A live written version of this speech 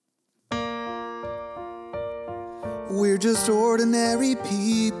We're just ordinary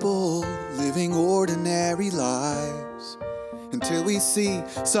people living ordinary lives until we see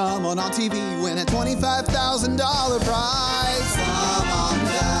someone on TV win a $25,000 prize. Come on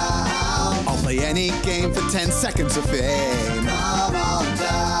down. I'll play any game for 10 seconds of fame. Come on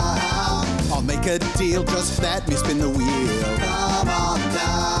down. I'll make a deal, just let me spin the wheel. Come on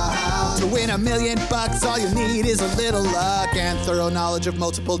down. To win $1 million, all you need is a little luck and thorough knowledge of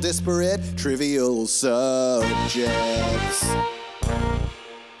multiple disparate trivial subjects.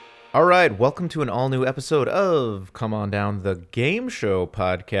 All right, welcome to an all-new episode of Come On Down, the game show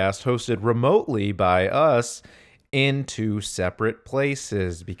podcast, hosted remotely by us in two separate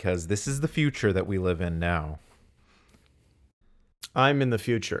places, because this is the future that we live in now. I'm in the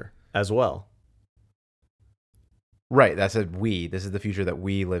future as well. Right, that's a we. This is the future that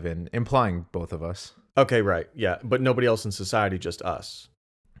we live in, implying both of us. Okay, right, yeah, but nobody else in society, just us.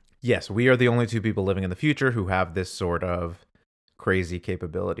 Yes, we are the only two people living in the future who have this sort of crazy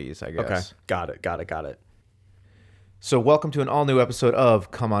capabilities, I guess. Okay, got it. So welcome to an all-new episode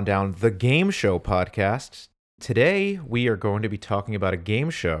of Come On Down, the game show podcast. Today, we are going to be talking about a game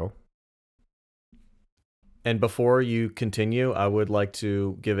show. And before you continue, I would like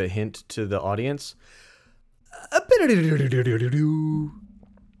to give a hint to the audience. It's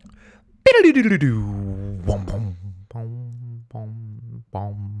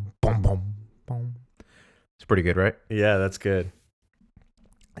pretty good, right? Yeah, that's good.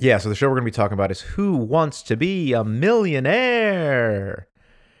 Yeah, so the show we're going to be talking about is Who Wants to Be a Millionaire?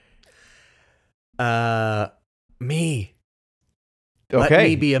 Me. Okay. Let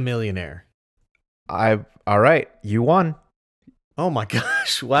me be a millionaire. All right, you won. Oh my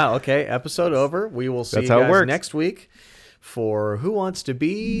gosh. Wow. Okay. Episode over. We will see That's you how it guys works. next week for Who Wants to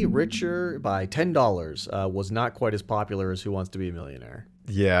Be Richer by $10. Was not quite as popular as Who Wants to Be a Millionaire.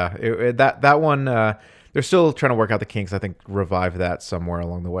 Yeah, that one, they're still trying to work out the kinks. I think revive that somewhere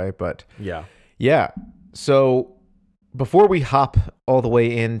along the way. But Yeah. So before we hop all the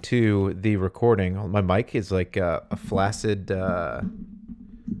way into the recording, my mic is like a flaccid,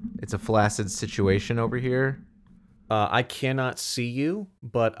 it's a flaccid situation over here. I cannot see you,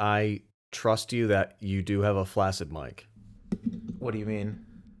 but I trust you that you do have a flaccid mic. What do you mean?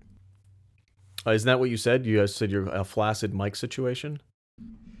 Isn't that what you said? You guys said you're a flaccid mic situation?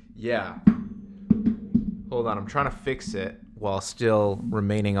 Yeah. Hold on, I'm trying to fix it while still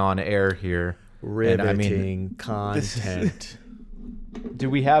remaining on air here. Riveting content. Do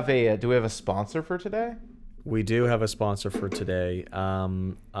we have a sponsor for today? We do have a sponsor for today.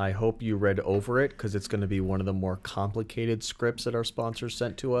 I hope you read over it because it's going to be one of the more complicated scripts that our sponsor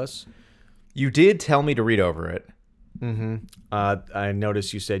sent to us. You did tell me to read over it. Mm-hmm. I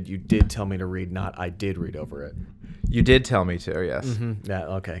noticed you said you did tell me to read, not I did read over it. You did tell me to, yes. Mm-hmm. Yeah.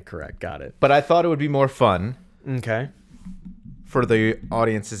 Okay. Correct. Got it. But I thought it would be more fun Okay. for the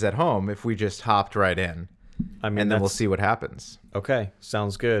audiences at home if we just hopped right in. I mean, and then we'll see what happens. Okay,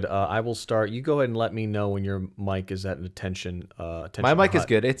 sounds good. I will start. You go ahead and let me know when your mic is at attention. My mic is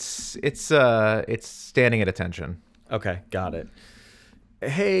good. It's standing at attention. Okay, got it.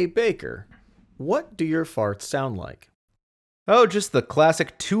 Hey Baker, what do your farts sound like? Oh, just the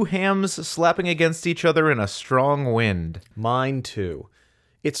classic two hams slapping against each other in a strong wind. Mine too.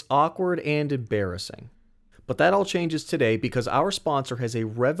 It's awkward and embarrassing. But that all changes today because our sponsor has a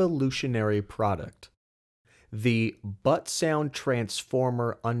revolutionary product. The Butt Sound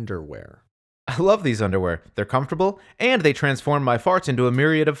Transformer underwear. I love these underwear. They're comfortable, and they transform my farts into a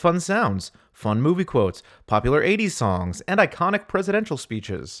myriad of fun sounds, fun movie quotes, popular 80s songs, and iconic presidential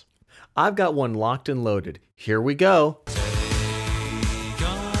speeches. I've got one locked and loaded. Here we go. Are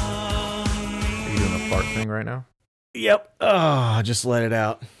you doing a fart thing right now? Yep. Oh, just let it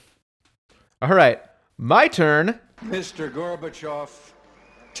out. All right, my turn. Mr. Gorbachev,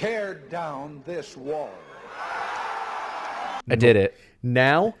 tear down this wall. I did it.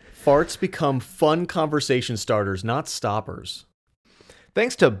 Now, farts become fun conversation starters, not stoppers.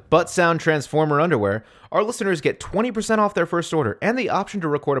 Thanks to Butt Sound Transformer underwear, our listeners get 20% off their first order and the option to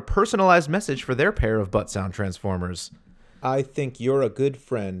record a personalized message for their pair of Butt Sound Transformers. I think you're a good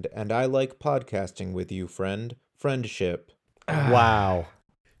friend, and I like podcasting with you, friend. Friendship. Wow.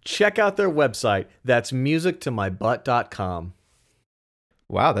 Check out their website. That's musictomybutt.com.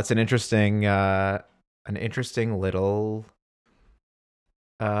 Wow, that's an interesting little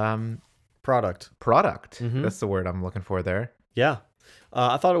Product. product. That's the word I'm looking for there. Yeah.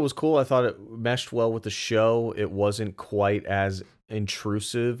 I thought it was cool. I thought it meshed well with the show. It wasn't quite as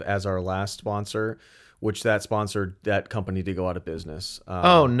intrusive as our last sponsor, which that sponsored that company to go out of business.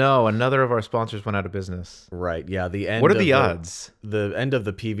 Oh no, another of our sponsors went out of business. Right. Yeah. The end. What are of the odds? The end of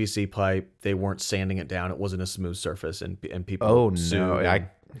the PVC pipe. They weren't sanding it down. It wasn't a smooth surface, and people. Oh sued no, and-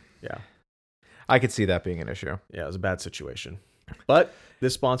 yeah. I could see that being an issue. Yeah, it was a bad situation. But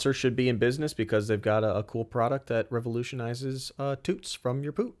this sponsor should be in business because they've got a cool product that revolutionizes toots from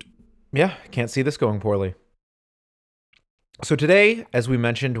your poot. Yeah, can't see this going poorly. So today, as we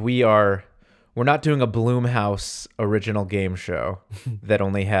mentioned, we're not doing a Bloomhouse original game show that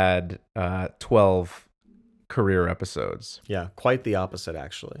only had 12 career episodes. Yeah, quite the opposite,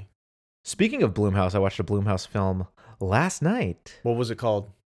 actually. Speaking of Bloomhouse, I watched a Bloomhouse film last night. What was it called?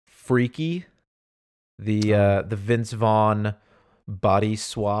 Freaky, the Vince Vaughn body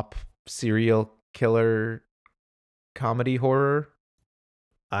swap serial killer comedy horror.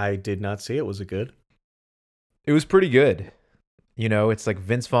 I did not see it. Was it good? It was pretty good. You know, it's like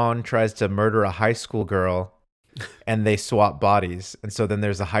Vince Vaughn tries to murder a high school girl and they swap bodies. And so then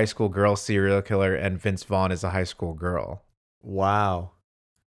there's a high school girl serial killer and Vince Vaughn is a high school girl. Wow.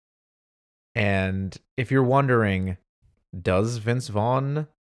 And if you're wondering, does Vince Vaughn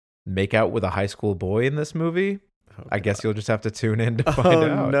make out with a high school boy in this movie? Oh, I guess you'll just have to tune in to Oh, find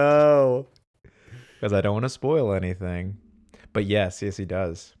out. no. Because I don't want to spoil anything. But yes, he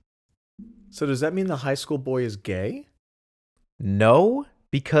does. So does that mean the high school boy is gay? No,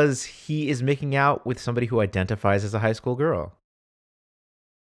 because he is making out with somebody who identifies as a high school girl.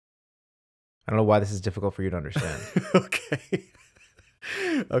 I don't know why this is difficult for you to understand. Okay.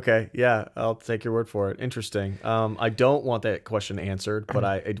 Okay, yeah, I'll take your word for it. Interesting. I don't want that question answered, but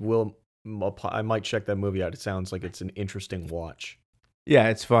I might check that movie out. It sounds like it's an interesting watch. Yeah,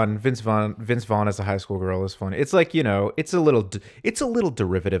 it's fun. Vince Vaughn as a high school girl is fun. It's like, you know, it's a little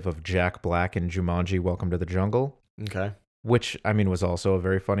derivative of Jack Black in Jumanji: Welcome to the Jungle, Okay, which I mean was also a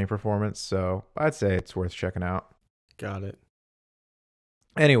very funny performance. So I'd say it's worth checking out. got it.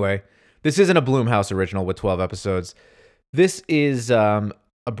 Anyway, this isn't a Bloomhouse original with 12 episodes. This is a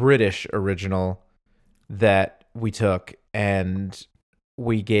British original that we took and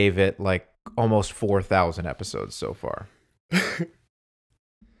we gave it like almost 4,000 episodes so far.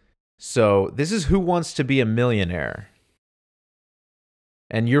 So this is Who Wants to Be a Millionaire?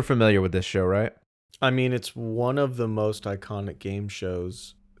 And you're familiar with this show, right? I mean, it's one of the most iconic game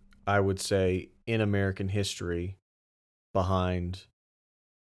shows, I would say, in American history, behind,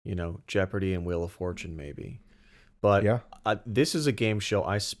 you know, Jeopardy and Wheel of Fortune, maybe. But Yeah. This is a game show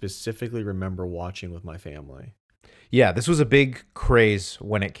I specifically remember watching with my family. Yeah, this was a big craze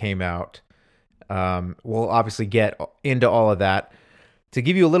when it came out. We'll obviously get into all of that. To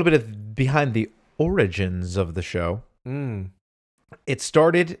give you a little bit of behind the origins of the show, it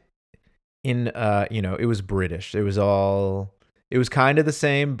started in, it was British. It was kind of the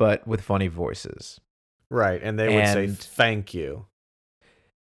same, but with funny voices. Right, and they would say, And- thank you.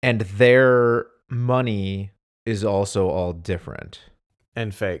 And their money is also all different.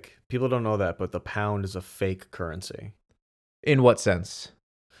 And fake. People don't know that, but the pound is a fake currency. In what sense?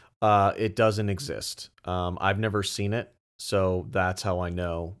 It doesn't exist. I've never seen it, so that's how I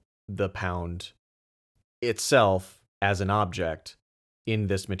know the pound itself as an object in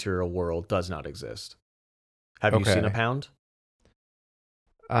this material world does not exist. Have you seen a Okay. pound?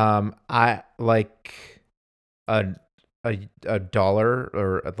 I like a dollar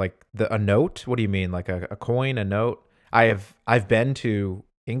or like a note. What do you mean? Like a coin, a note? I've been to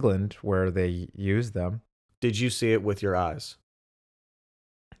England where they use them. Did you see it with your eyes?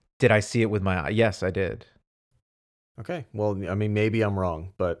 Did I see it with my eye? Yes, I did. Okay. Well, I mean, maybe I'm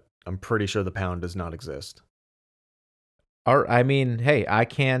wrong, but I'm pretty sure the pound does not exist. I mean, hey, I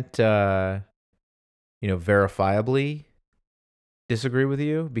can't, verifiably disagree with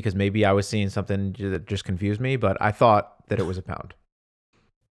you because maybe I was seeing something that just confused me, but I thought that it was a pound.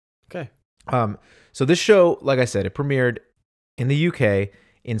 Okay. So this show, like I said, it premiered in the UK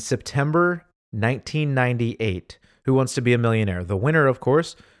in September 1998. Who Wants to Be a Millionaire? The winner, of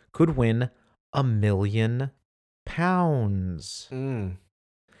course, could win £1 million.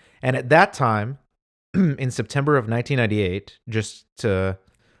 And at that time, in September of 1998, just to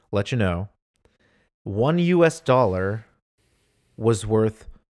let you know, $1 was worth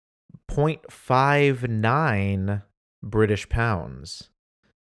 0.59 British pounds.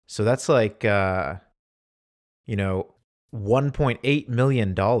 So that's like, $1.8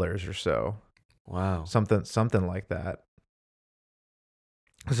 million or so. Wow. Something like that.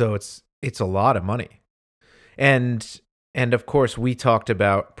 So it's a lot of money. And of course, we talked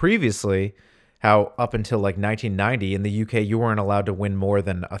about previously how up until like 1990 in the UK, you weren't allowed to win more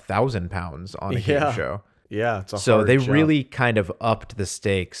than £1,000 on a game show. Yeah, it's a So hard they jump. really kind of upped the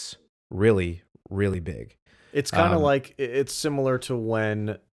stakes really, really big. It's kind of like, it's similar to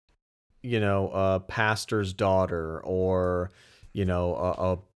when, a pastor's daughter or,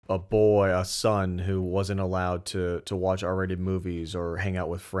 a boy, a son who wasn't allowed to watch R-rated movies or hang out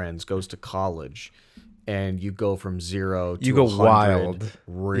with friends goes to college, and you go from 0 to You go 100 wild.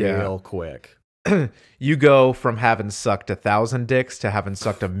 real quick. You go from having sucked 1,000 dicks to having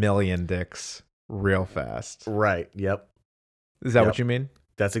sucked 1,000,000 dicks real fast. Right. Yep. Is that Yep. what you mean?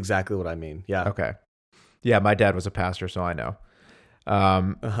 That's exactly what I mean. Yeah. Okay. Yeah, my dad was a pastor, so I know.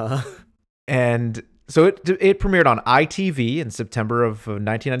 Uh-huh. And so it premiered on ITV in September of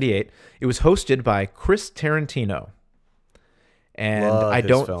 1998. It was hosted by Chris Tarantino. And Love I his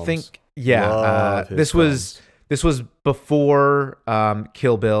don't films. think Love his this films. was before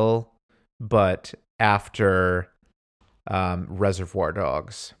Kill Bill, but after Reservoir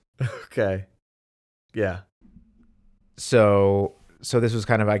Dogs. Okay. Yeah. So this was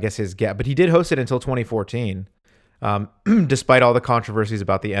kind of, I guess, his gap. But he did host it until 2014, despite all the controversies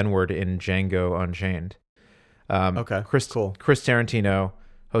about the N-word in Django Unchained. Okay, cool. Chris Tarantino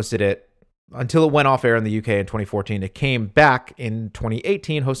hosted it until it went off air in the UK in 2014. It came back in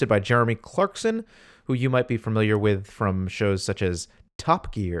 2018, hosted by Jeremy Clarkson, who you might be familiar with from shows such as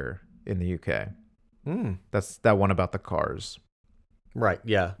Top Gear in the UK. That's that one about the cars. Right.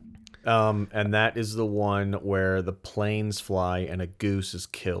 Yeah. And that is the one where the planes fly and a goose is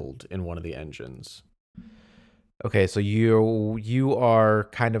killed in one of the engines. Okay, so you are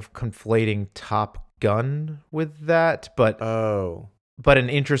kind of conflating Top Gun with that, but an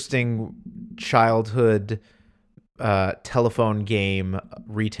interesting childhood telephone game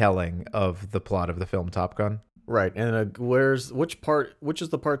retelling of the plot of the film Top Gun. Right. And which is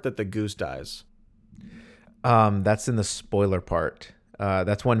the part that the goose dies? That's in the spoiler part.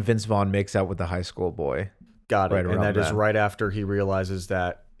 That's when Vince Vaughn makes out with the high school boy. Got it. Right And around that is then. right after he realizes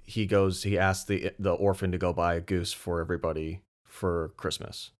that he asks the orphan to go buy a goose for everybody for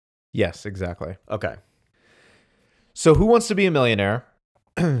Christmas. Yes, exactly. Okay. So Who Wants to Be a Millionaire?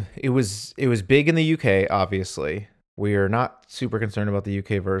 It was big in the UK, obviously. We are not super concerned about the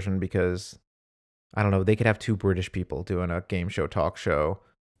UK version because, I don't know, they could have two British people doing a game show talk show,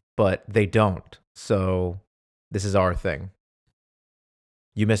 but they don't. So this is our thing.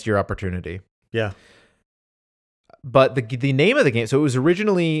 You missed your opportunity. Yeah. But the name of the game, so it was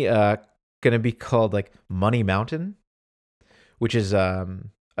originally going to be called like Money Mountain, which is a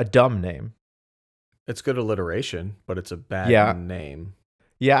dumb name. It's good alliteration, but it's a bad name.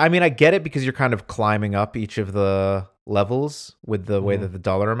 Yeah, I mean, I get it because you're kind of climbing up each of the levels with the way that the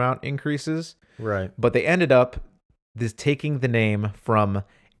dollar amount increases. Right. But they ended up taking the name from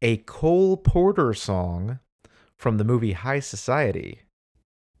a Cole Porter song from the movie High Society,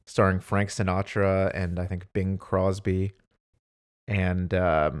 starring Frank Sinatra and I think Bing Crosby. And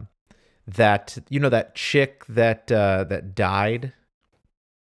that chick that died.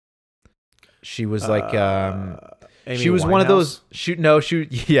 She was like Amy she was Winehouse? one of those Amy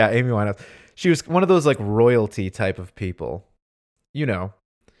Winehouse. She was one of those like royalty type of people.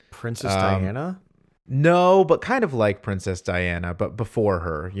 Princess Diana? No, but kind of like Princess Diana, but before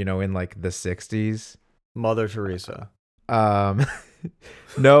her, in like the 60s. Mother Teresa.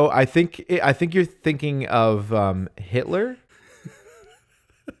 No, I think you're thinking of Hitler.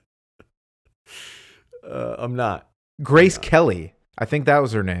 I'm not. Grace Kelly. I think that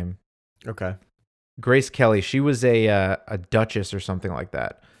was her name. Okay. Grace Kelly. She was a duchess or something like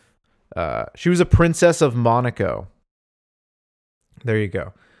that. She was a princess of Monaco. There you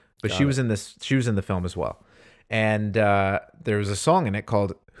go. But she was in the film as well. And there was a song in it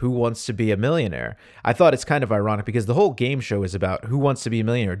called Who Wants to Be a Millionaire? I thought it's kind of ironic because the whole game show is about who wants to be a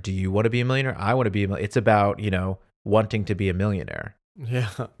millionaire. Do you want to be a millionaire? I want to be a millionaire. It's about, wanting to be a millionaire. Yeah.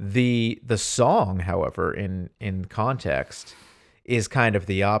 The song, however, in context is kind of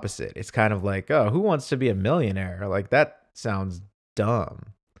the opposite. It's kind of like, oh, who wants to be a millionaire? Like, that sounds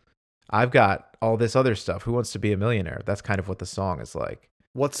dumb. I've got all this other stuff. Who wants to be a millionaire? That's kind of what the song is like.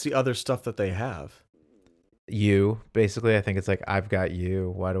 What's the other stuff that they have? You, basically. I think it's like, I've got you.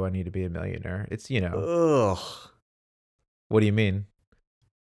 Why do I need to be a millionaire? It's, Ugh. What do you mean?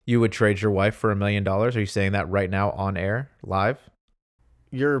 You would trade your wife for $1 million? Are you saying that right now on air, live?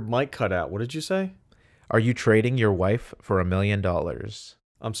 Your mic cut out. What did you say? Are you trading your wife for $1 million?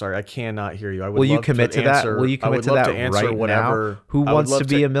 I'm sorry, I cannot hear you. Will you commit to that? Will you commit to that right now? Who wants to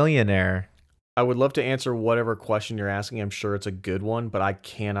be a millionaire? I would love to answer whatever question you're asking. I'm sure it's a good one, but I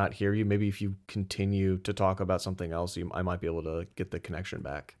cannot hear you. Maybe if you continue to talk about something else, I might be able to get the connection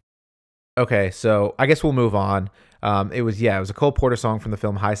back. Okay, so I guess we'll move on. It was a Cole Porter song from the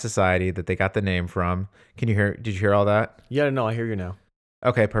film High Society that they got the name from. Did you hear all that? Yeah, no, I hear you now.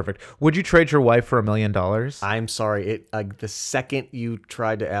 Okay, perfect. Would you trade your wife for $1 million? I'm sorry. The second you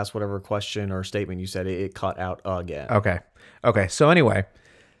tried to ask whatever question or statement you said, it cut out again. Okay. So anyway,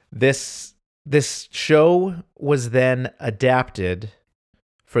 this show was then adapted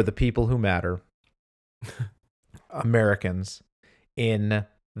for the people who matter, Americans, in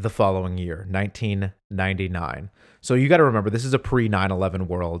the following year, 1999. So you got to remember, this is a pre-9/11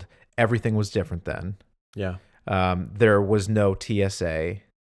 world. Everything was different then. Yeah. There was no TSA.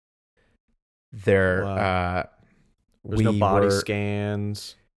 There's no body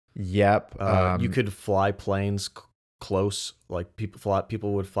scans. Yep. You could fly planes close, like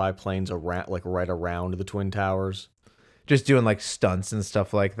people would fly planes around, like right around the Twin Towers. Just doing like stunts and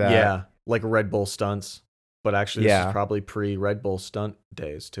stuff like that. Yeah, like Red Bull stunts. But actually, this Yeah. is probably pre-Red Bull stunt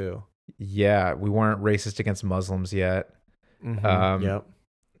days too. Yeah, we weren't racist against Muslims yet. Yep.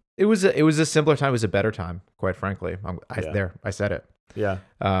 It was a simpler time. It was a better time, quite frankly. I said it. Yeah.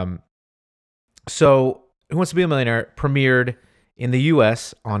 So Who Wants to Be a Millionaire premiered in the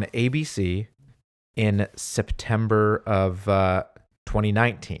U.S. on ABC in September of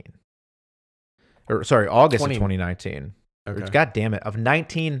 2019. Or sorry, August of 2019. Okay. God damn it, of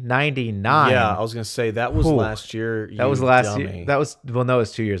 1999. Yeah, I was gonna say that was last year. That was last year. That was no, it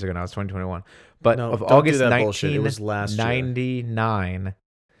was 2 years ago now. It's 2021. But No, of don't do August that bullshit. It was last year. 1999,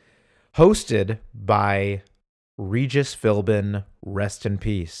 hosted by Regis Philbin, rest in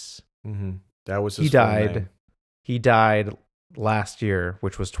peace. Mm-hmm. That was his He full died. name. He died last year,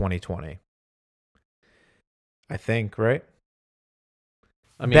 which was 2020. I think, right?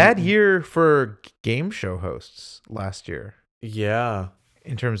 I mean, Bad year for game show hosts last year Yeah,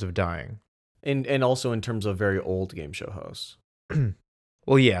 in terms of dying. and also in terms of very old game show hosts.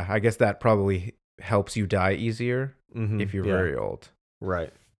 Well, yeah, I guess that probably helps you die easier Mm-hmm. if you're Yeah. very old.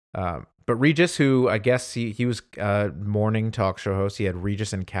 Right. But Regis, who I guess he was a morning talk show host, he had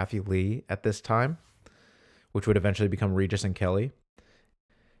Regis and Kathy Lee at this time, which would eventually become Regis and Kelly.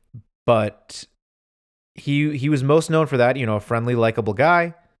 But he was most known for that, a friendly, likable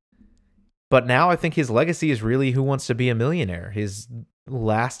guy. But now I think his legacy is really Who Wants to Be a Millionaire, his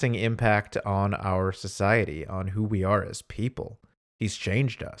lasting impact on our society, on who we are as people. He's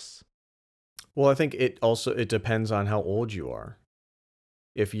changed us. Well, I think it depends on how old you are.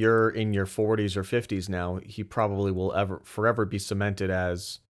 If you're in your 40s or 50s now, he probably will forever be cemented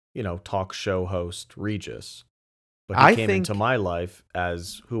as, talk show host Regis. But he came into my life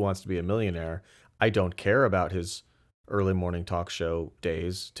as Who Wants to Be a Millionaire. I don't care about his early morning talk show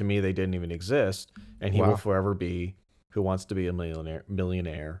days. To me, they didn't even exist, and he will forever be Who Wants to Be a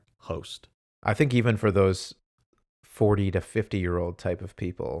Millionaire host. I think even for those 40 to 50-year-old type of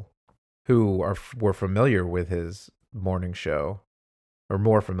people who were familiar with his morning show, or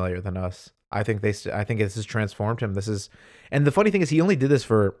more familiar than us, I think this has transformed him. And the funny thing is, he only did this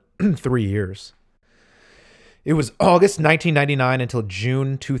for 3 years. It was August 1999 until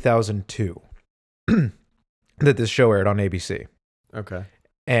June 2002 that this show aired on ABC. Okay.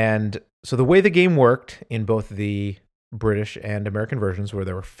 And so the way the game worked in both the British and American versions, where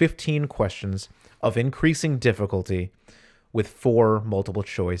there were 15 questions of increasing difficulty with 4 multiple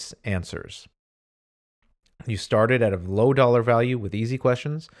choice answers. You started at a low dollar value with easy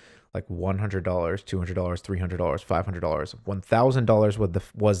questions like $100, $200, $300, $500.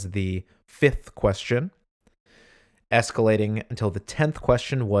 $1,000 was the 5th question, escalating until the 10th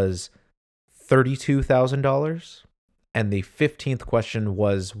question was $32,000, and the 15th question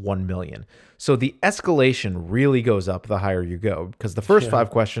was $1 million. So the escalation really goes up the higher you go, because the first 5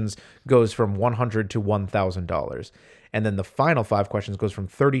 questions goes from $100 to $1,000. And then the final 5 questions goes from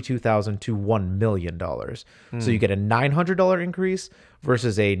 $32,000 to $1 million. So you get a $900 increase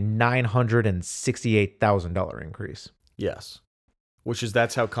versus a $968,000 increase. Yes.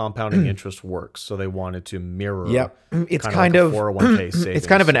 That's how compounding interest works. So they wanted to mirror. Yep. It's kind of like a 401k savings. It's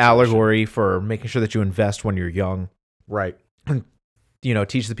kind of an situation. allegory for making sure that you invest when you're young. Right.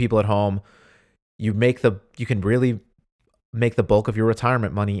 Teach the people at home. You can really make the bulk of your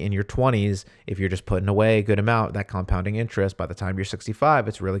retirement money in your 20s if you're just putting away a good amount. That compounding interest, by the time you're 65,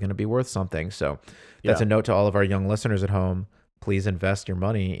 it's really going to be worth something. So that's a note to all of our young listeners at home. Please invest your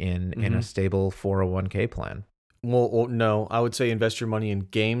money in a stable 401k plan. Well, no, I would say invest your money in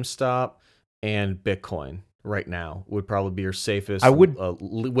GameStop and Bitcoin right now would probably be your safest. I would,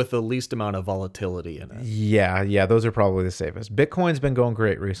 with the least amount of volatility in it. Yeah, those are probably the safest. Bitcoin's been going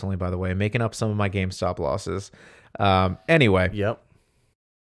great recently, by the way, making up some of my GameStop losses. Anyway, yep.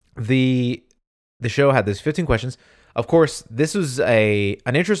 The show had these 15 questions. Of course, this was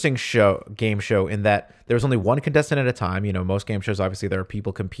an interesting game show in that there was only one contestant at a time. Most game shows, obviously, there are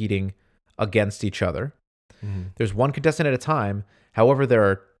people competing against each other. Mm-hmm. There's one contestant at a time. However, there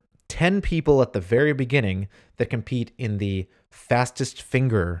are 10 people at the very beginning that compete in the fastest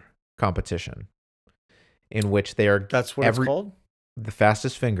finger competition, in which they are That's what it's called? the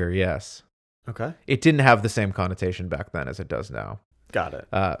fastest finger. Yes. Okay. It didn't have the same connotation back then as it does now. Got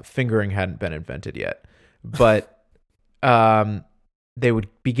it. Fingering hadn't been invented yet, but they would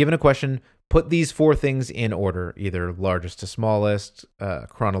be given a question, put these 4 things in order, either largest to smallest,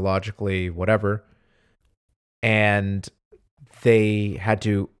 chronologically, whatever. And they had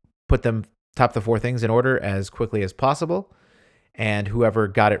to put them top the 4 things in order as quickly as possible. And whoever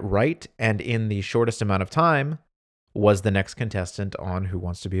got it right and in the shortest amount of time was the next contestant on Who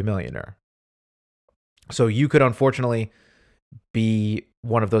Wants to Be a Millionaire. So you could unfortunately be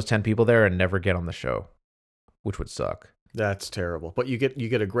one of those 10 people there and never get on the show, which would suck. That's terrible. But you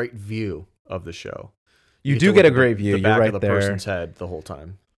get a great view of the show. You get do to get look a at great view. The You're back right of the there. person's head the whole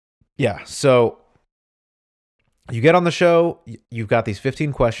time. Yeah. So you get on the show. You've got these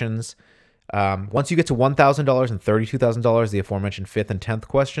 15 questions. Once you get to $1,000 and $32,000, the aforementioned 5th and 10th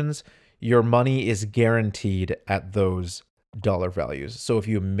questions, your money is guaranteed at those dollar values. So if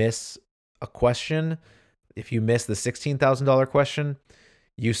you miss a question, if you miss the $16,000 question,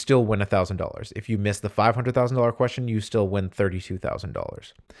 you still win $1,000. If you miss the $500,000 question, you still win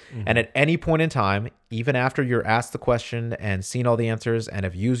 $32,000. And at any point in time, even after you're asked the question and seen all the answers and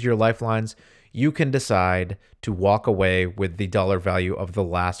have used your lifelines, you can decide to walk away with the dollar value of the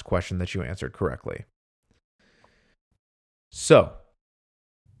last question that you answered correctly. So,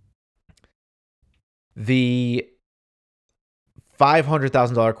 the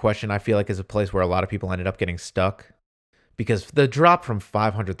 $500,000 question, I feel like, is a place where a lot of people ended up getting stuck, because the drop from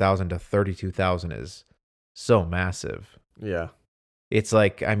 500,000 to 32,000 is so massive. Yeah. It's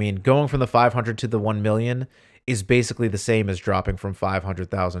like, I mean, going from the 500 to the 1 million is basically the same as dropping from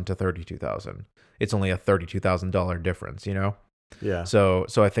 500,000 to 32,000. It's only a $32,000 difference, you know? Yeah. So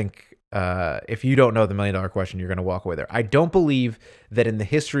I think if you don't know the $1 million question, you're going to walk away there. I don't believe that in the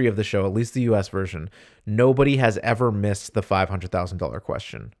history of the show, at least the US version, nobody has ever missed the $500,000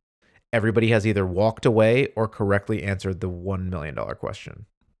 question. Everybody has either walked away or correctly answered the $1 million question.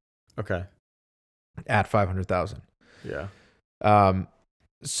 Okay. At 500,000. Yeah.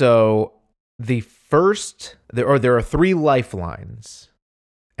 So the first, there are 3 lifelines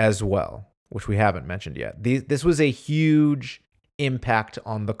as well, which we haven't mentioned yet. This was a huge impact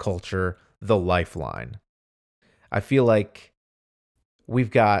on the culture, the lifeline. I feel like we've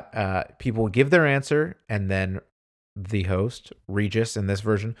got people give their answer, and then the host, Regis in this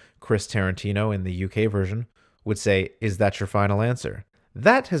version, Chris Tarantino in the UK version, would say, "Is that your final answer?"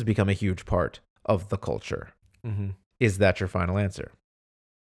 That has become a huge part of the culture. Mm-hmm. Is that your final answer?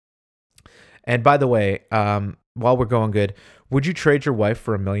 And by the way, while we're going good, would you trade your wife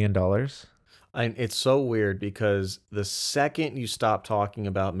for $1 million? And it's so weird because the second you stop talking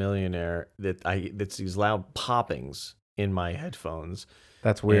about millionaire, that's these loud poppings in my headphones.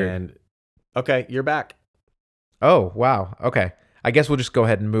 That's weird. And okay, you're back. Oh, wow. Okay. I guess we'll just go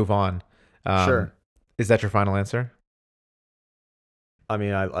ahead and move on. Sure. Is that your final answer? I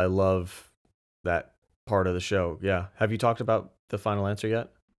mean, I love that part of the show. Yeah. Have you talked about the final answer yet?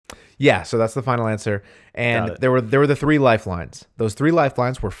 Yeah, so that's the final answer. And there were the 3 lifelines. Those 3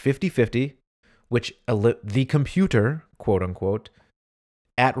 lifelines were 50-50, which the computer, quote unquote,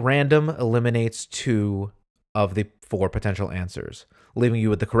 at random eliminates 2 of the 4 potential answers, leaving you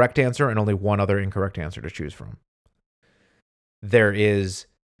with the correct answer and only 1 other incorrect answer to choose from. There is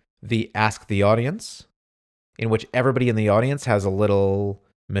the Ask the Audience, in which everybody in the audience has a little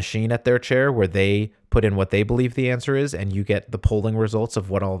machine at their chair where they put in what they believe the answer is, and you get the polling results of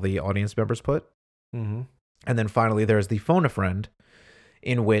what all the audience members put. Mm-hmm. And then finally, there's the Phone a Friend,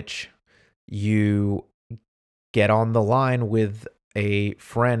 in which you get on the line with a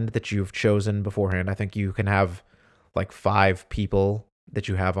friend that you've chosen beforehand. I think you can have like 5 people that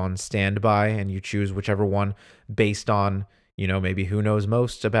you have on standby, and you choose whichever one based on, you know, maybe who knows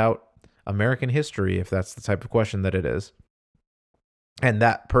most about American history, if that's the type of question that it is. And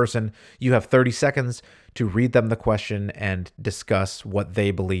that person, you have 30 seconds to read them the question and discuss what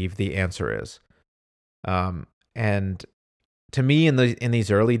they believe the answer is. And to me, in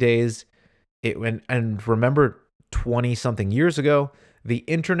these early days, and remember 20 something years ago, the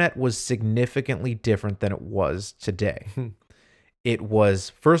internet was significantly different than it was today. It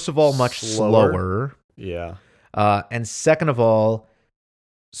was, first of all, much slower. Yeah. And second of all,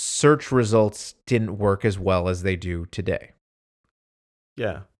 search results didn't work as well as they do today.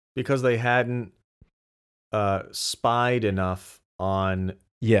 Yeah, because they hadn't spied enough on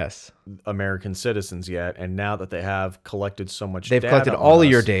American citizens yet, and now that they have collected so much they've data collected all of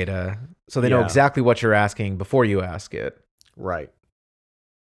your data, so they know Yeah. exactly what you're asking before you ask it. Right.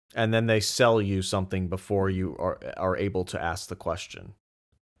 And then they sell you something before you are able to ask the question.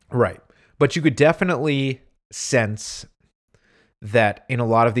 Right. But you could definitely sense that in a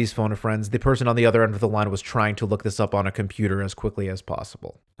lot of these phone a friends, the person on the other end of the line was trying to look this up on a computer as quickly as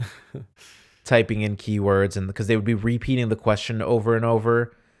possible. Typing in keywords, and because they would be repeating the question over and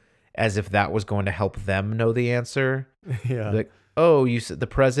over as if that was going to help them know the answer. Yeah. Like, oh, you said the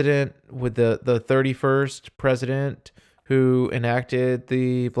president with the 31st president who enacted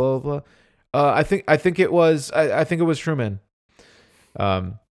the blah blah blah. I think it was Truman.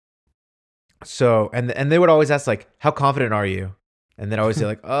 So and they would always ask like, how confident are you? And then always say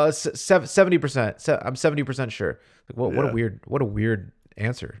like, 70%. I'm 70% sure. Like, what a weird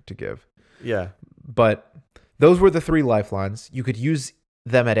answer to give. Yeah. But those were the three lifelines. You could use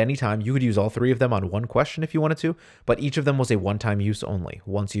them at any time. You could use all three of them on one question if you wanted to, but each of them was a one-time use only.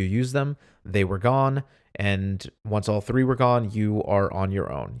 Once you use them, they were gone. And once all three were gone, you are on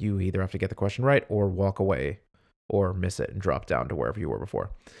your own. You either have to get the question right or walk away or miss it and drop down to wherever you were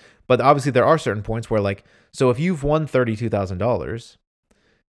before. But obviously there are certain points where like, so if you've won $32,000,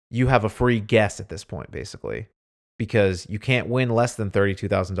 you have a free guess at this point, basically, because you can't win less than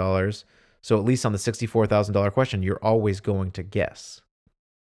 $32,000. So at least on the $64,000 question, you're always going to guess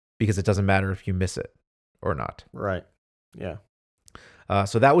because it doesn't matter if you miss it or not. Right. Yeah.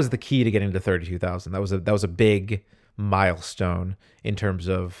 So that was the key to getting to 32,000. That was a big milestone in terms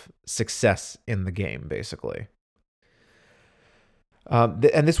of success in the game, basically.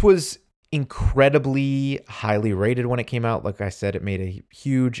 And this was incredibly highly rated when it came out. Like I said, it made a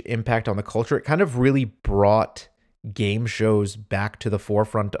huge impact on the culture. It kind of really brought game shows back to the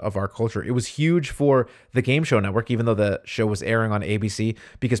forefront of our culture. It was huge for the Game Show Network, even though the show was airing on ABC,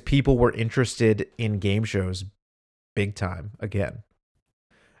 because people were interested in game shows big time again.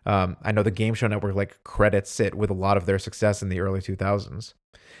 I know the Game Show Network like credits it with a lot of their success in the early 2000s.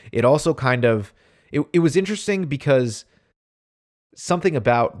 It also kind of, it was interesting because something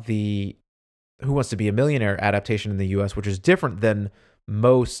about the Who Wants to Be a Millionaire adaptation in the US, which is different than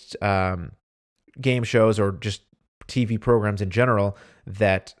most game shows or just TV programs in general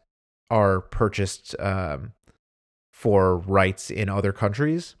that are purchased for rights in other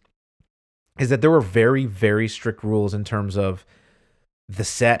countries, is that there were very, very strict rules in terms of the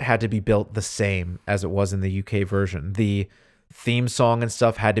set had to be built the same as it was in the UK version. The theme song and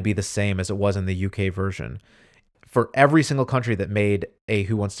stuff had to be the same as it was in the UK version. For every single country that made a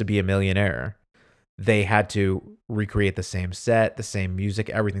Who Wants to Be a Millionaire, they had to recreate the same set, the same music,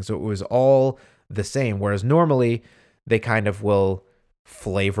 everything. So it was all the same. Whereas normally they kind of will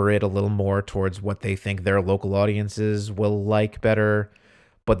flavor it a little more towards what they think their local audiences will like better.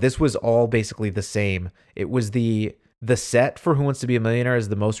 But this was all basically the same. It was the set for Who Wants to Be a Millionaire is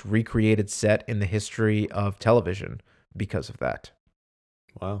the most recreated set in the history of television because of that.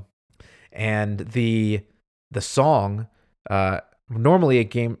 Wow. And the song, normally a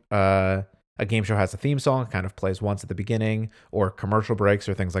game show has a theme song, kind of plays once at the beginning or commercial breaks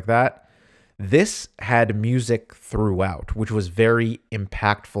or things like that. This had music throughout, which was very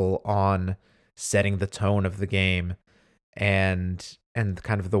impactful on setting the tone of the game and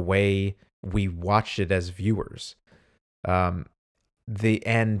kind of the way we watched it as viewers. And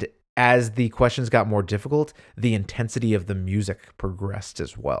as the questions got more difficult, the intensity of the music progressed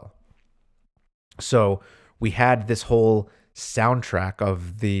as well. So we had this whole soundtrack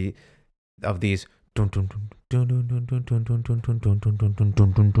of these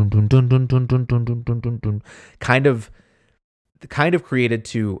kind of created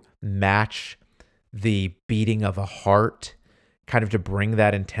to match the beating of a heart, kind of to bring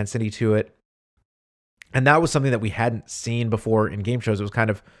that intensity to it. And that was something that we hadn't seen before in game shows. It was kind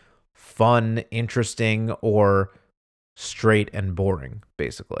of fun, interesting, or straight and boring,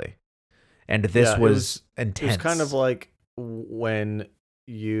 basically. And this was intense. It was kind of like when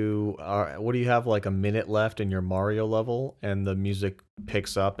you are, what do you have, like a minute left in your Mario level, and the music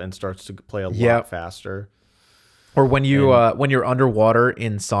picks up and starts to play a lot faster. Or when you when you're underwater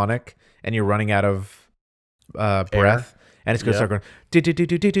in Sonic and you're running out of breath. And it's going to start going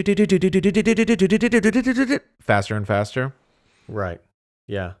faster and faster. Right.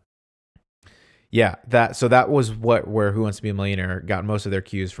 Yeah. Yeah. That was where Who Wants to Be a Millionaire got most of their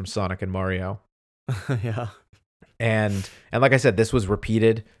cues from Sonic and Mario. Yeah. And like I said, this was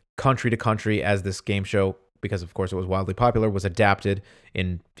repeated country to country as this game show, because of course it was wildly popular, was adapted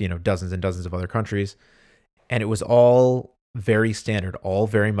in dozens and dozens of other countries, and it was all very standard, all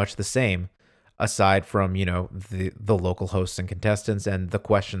very much the same. Aside from, the local hosts and contestants and the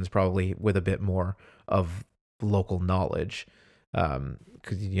questions probably with a bit more of local knowledge.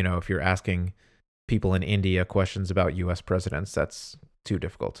 Because, if you're asking people in India questions about U.S. presidents. That's too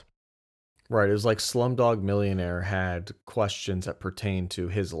difficult. Right. It was like Slumdog Millionaire had questions that pertain to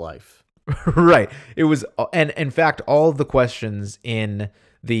his life. Right. It was, and in fact, all of the questions in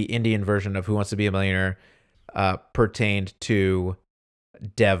the Indian version of Who Wants to Be a Millionaire pertained to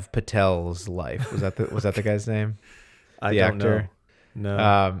Dev Patel's life. Was that the guy's name? I The don't actor? know.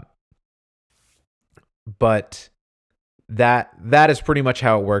 No. But that is pretty much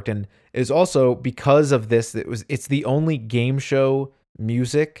how it worked, and is also because of this. It's the only game show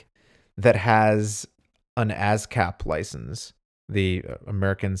music that has an ASCAP license, the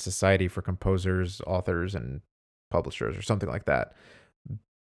American Society for Composers, Authors, and Publishers, or something like that,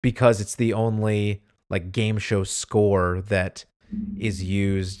 because it's the only like game show score that is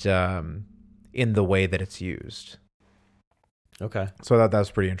used in the way that it's used. Okay. So that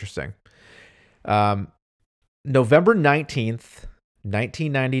was pretty interesting. November 19th,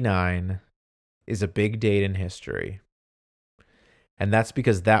 1999 is a big date in history. And that's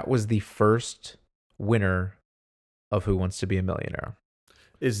because that was the first winner of Who Wants to Be a Millionaire.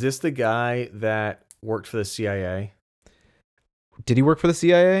 Is this the guy that worked for the CIA? Did he work for the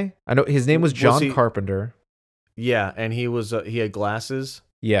CIA? I know his name was John he- Carpenter. Yeah, and he had glasses.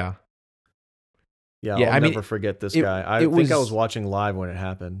 Yeah. Yeah, Yeah, I'll I mean, never forget this it- guy. I it think I was- was watching live when it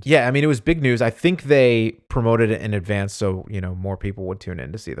happened. Yeah, I mean, it was big news. I think they promoted it in advance so, more people would tune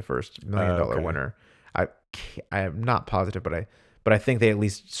in to see the first $1 million Okay. winner. I am not positive, but I think they at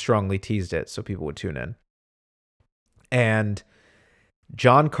least strongly teased it so people would tune in. And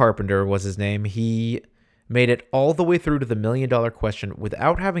John Carpenter was his name. He made it all the way through to the $1 million question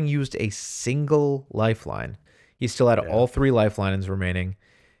without having used a single lifeline. He still had all 3 lifelines remaining.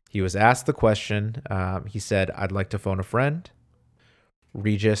 He was asked the question. He said, "I'd like to phone a friend."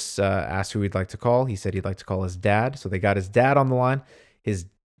 Regis asked who he'd like to call. He said he'd like to call his dad. So they got his dad on the line.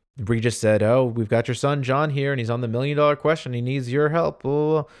 Regis said, "Oh, we've got your son John here, and he's on the $1 million question. He needs your help."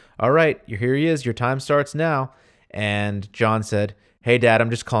 "Oh, all right, here he is. Your time starts now." And John said, "Hey, Dad, I'm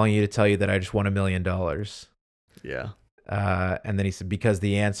just calling you to tell you that I just won $1 million." Yeah. And then he said, "Because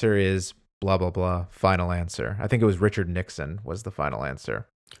the answer is blah, blah, blah, final answer." I think it was Richard Nixon was the final answer.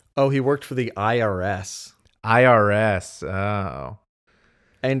 Oh, he worked for the IRS. IRS. Oh.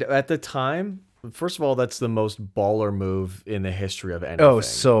 And at the time, first of all, that's the most baller move in the history of anything. Oh,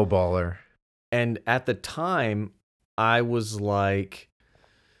 so baller. And at the time, I was like,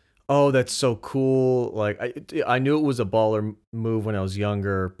 "Oh, that's so cool!" Like, I knew it was a baller move when I was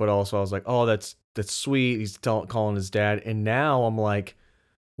younger, but also I was like, "Oh, that's sweet." He's calling his dad, and now I'm like,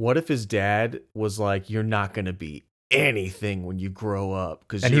 what if his dad was like, "You're not gonna be anything when you grow up,"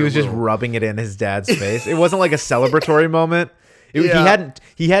 and he was just rubbing it in his dad's face. It wasn't like a celebratory moment. He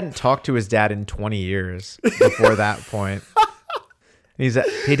hadn't talked to his dad in 20 years before that point. He's like,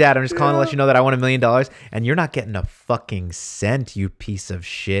 "Hey, Dad, I'm just calling to let you know that I won $1 million, and you're not getting a fucking cent, you piece of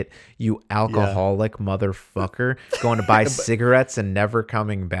shit, you alcoholic motherfucker, going to buy cigarettes and never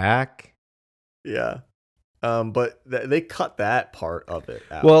coming back." Yeah. But they cut that part of it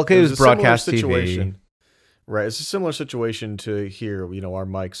out. Well, okay, it was a similar broadcast TV. situation. Right. It's a similar situation to here. Our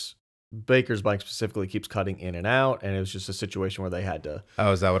mics, Baker's mic specifically, keeps cutting in and out, and it was just a situation where they had to.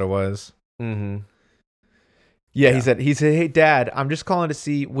 Oh, is that what it was? Mm-hmm. Yeah, he said, "Hey, Dad, I'm just calling to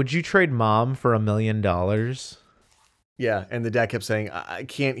see, would you trade Mom for $1 million?" Yeah, and the dad kept saying, "I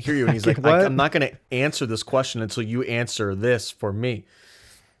can't hear you," and he's like, What? "I'm not going to answer this question until you answer this for me."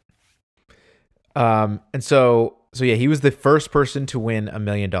 And so yeah, he was the first person to win $1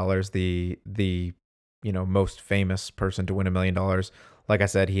 million, the most famous person to win $1 million. Like I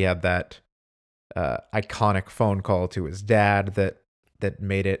said, he had that iconic phone call to his dad that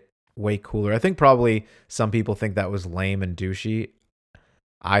made it way cooler. I think probably some people think that was lame and douchey.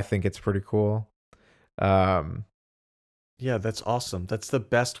 I think it's pretty cool. Yeah, that's awesome. That's the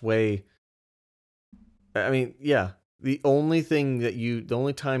best way. I mean, yeah, the only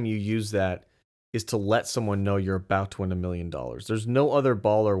time you use that is to let someone know you're about to win $1 million. There's no other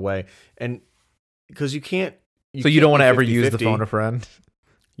baller way. And because you can't. So you don't want to ever 50-50. use the phone a friend?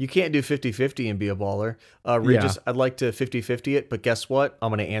 You can't do 50-50 and be a baller. Regis, I'd like to 50-50 it, but guess what? I'm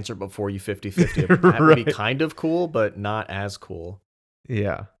going to answer it before you 50-50 it. That would be Right. kind of cool, but not as cool.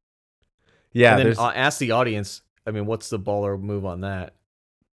 Yeah. Yeah. And then I'll ask the audience, I mean, what's the baller move on that?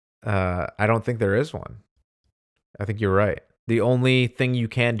 I don't think there is one. I think you're right. The only thing you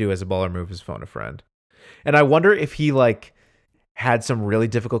can do as a baller move is phone a friend. And I wonder if he had some really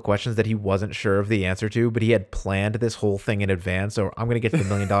difficult questions that he wasn't sure of the answer to, but he had planned this whole thing in advance. So I'm going to get to $1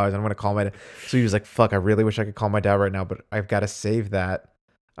 million. I'm going to call my dad. So he was like, "Fuck, I really wish I could call my dad right now, but I've got to save that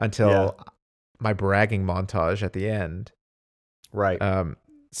until my bragging montage at the end." Right.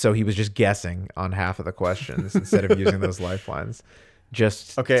 So he was just guessing on half of the questions instead of using those lifelines,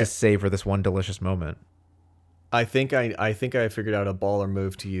 just to savor this one delicious moment. I think I figured out a baller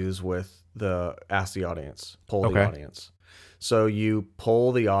move to use with the ask the audience, poll the audience. So you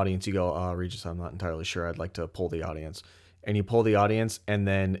poll the audience. You go, Regis, I'm not entirely sure. I'd like to poll the audience, and you poll the audience, and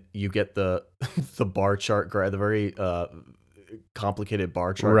then you get the the bar chart, the very complicated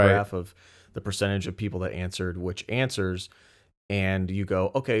bar chart graph of the percentage of people that answered which answers. And you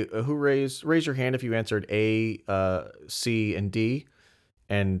go, okay, who raise your hand if you answered A, C, and D,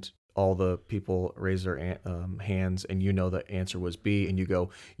 and all the people raise their hands, and you know the answer was B, and you go,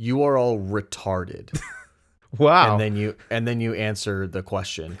 you are all retarded. Wow. And then you answer the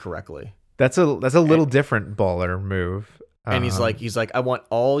question correctly. That's a little different baller move. And he's like, I want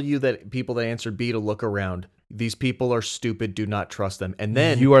all people that answered B to look around. These people are stupid. Do not trust them. And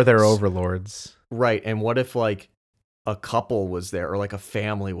then you are their overlords, right? And what if like a couple was there, or like a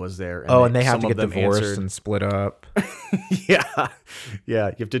family was there? And they have to get divorced and split up. Yeah. You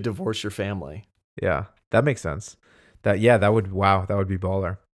have to divorce your family. Yeah, that makes sense. That would be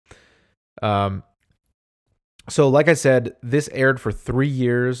baller. So like I said, this aired for 3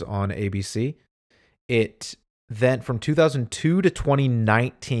 years on ABC. It then from 2002 to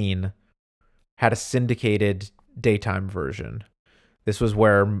 2019 had a syndicated daytime version. This was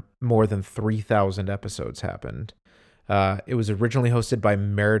where more than 3,000 episodes happened. It was originally hosted by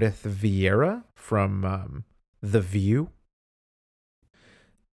Meredith Vieira from The View.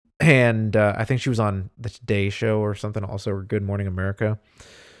 And I think she was on The Today Show or something also, or Good Morning America.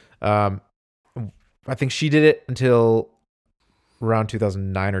 I think she did it until around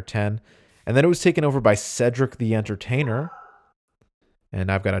 2009 or 10. And then it was taken over by Cedric the Entertainer.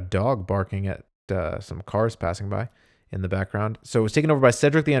 And I've got a dog barking at some cars passing by in the background. So it was taken over by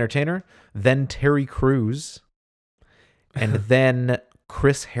Cedric the Entertainer, then Terry Crews, and then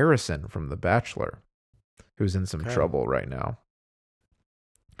Chris Harrison from The Bachelor, who's in some trouble right now.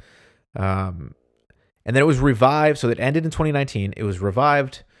 And then it was revived. So it ended in 2019. It was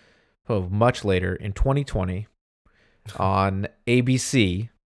revived much later in 2020 on ABC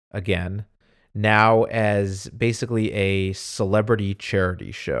again, now as basically a celebrity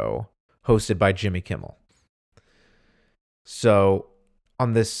charity show hosted by Jimmy Kimmel. So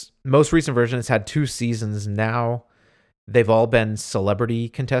on this most recent version, it's had 2 seasons now. They've all been celebrity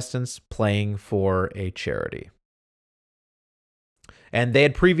contestants playing for a charity. And they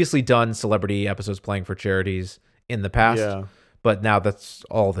had previously done celebrity episodes playing for charities in the past. Yeah. But now that's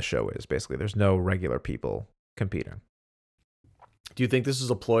all the show is, basically. There's no regular people competing. Do you think this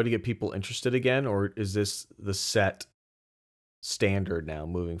is a ploy to get people interested again, or is this the set standard now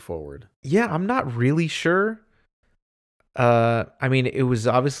moving forward? Yeah, I'm not really sure. I mean, it was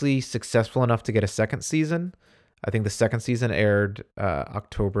obviously successful enough to get a second season. I think the second season aired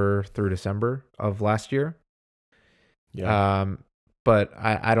October through December of last year. Yeah. But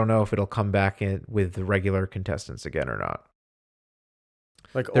I don't know if it'll come back in with the regular contestants again or not.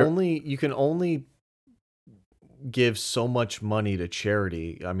 Like you can only give so much money to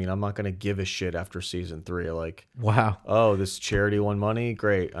charity. I mean, I'm not going to give a shit after season 3. Like, wow. Oh, this charity won money.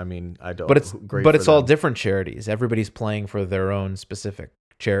 Great. I mean, I don't, but it's all different charities. Everybody's playing for their own specific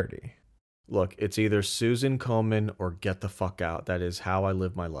charity. Look, it's either Susan Komen or get the fuck out. That is how I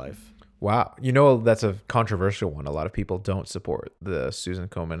live my life. Wow. You know, that's a controversial one. A lot of people don't support the Susan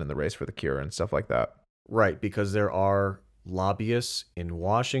Komen and the Race for the Cure and stuff like that. Right. Because there are lobbyists in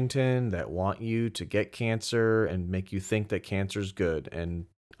Washington that want you to get cancer and make you think that cancer's good. And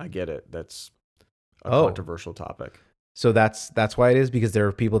I get it. That's a controversial topic. So that's why it is, because there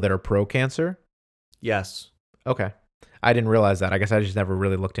are people that are pro-cancer? Yes. Okay. I didn't realize that. I guess I just never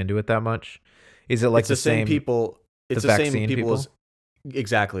really looked into it that much. Is it like the same people? It's the same people as...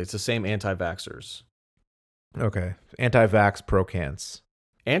 Exactly. It's the same anti-vaxxers. Okay. Anti-vax, pro-cancer.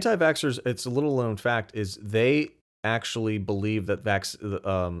 Anti-vaxxers, it's a little known fact, is they actually believe that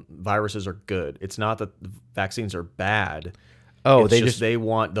viruses are good. It's not that vaccines are bad. Oh, it's they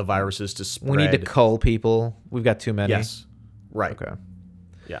want the viruses to spread. We need to cull people. We've got too many. Yes. Right. Okay.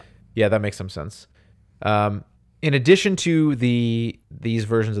 Yeah. Yeah, that makes some sense. In addition to these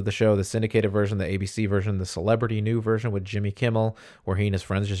versions of the show, the syndicated version, the ABC version, the celebrity new version with Jimmy Kimmel, where he and his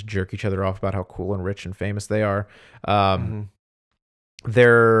friends just jerk each other off about how cool and rich and famous they are.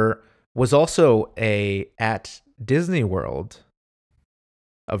 There was also at Disney World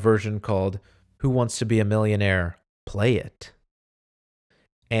a version called Who Wants to Be a Millionaire? Play It.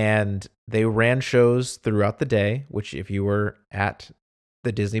 And they ran shows throughout the day, which if you were at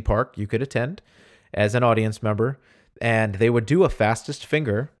the Disney park, you could attend as an audience member. And they would do a fastest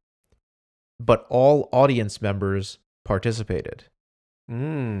finger, but all audience members participated.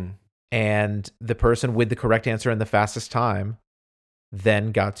 And the person with the correct answer in the fastest time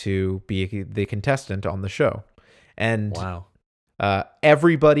then got to be the contestant on the show. And Wow.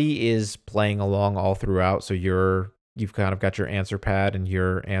 everybody is playing along all throughout. So you've kind of got your answer pad and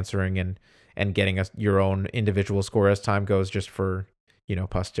you're answering and getting your own individual score as time goes, just for,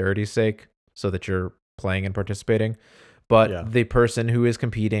 posterity's sake, so that you're playing and participating. But the person who is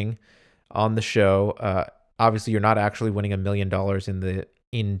competing on the show, obviously you're not actually winning $1 million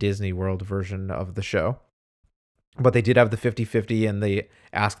in Disney World version of the show. But they did have the 50-50 and the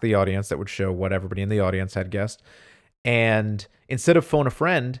Ask the Audience that would show what everybody in the audience had guessed. And instead of Phone a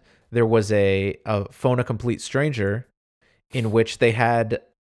Friend, there was a Phone a Complete Stranger, in which they had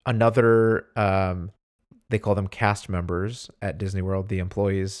another, they call them cast members at Disney World, the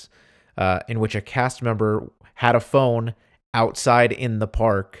employees, in which a cast member had a phone outside in the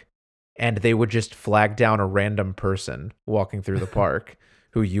park, and they would just flag down a random person walking through the park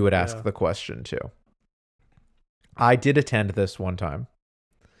who you would ask the question to. I did attend this one time,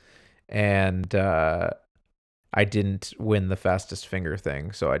 and I didn't win the fastest finger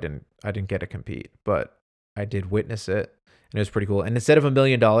thing, so I didn't get to compete, but I did witness it, and it was pretty cool. And instead of $1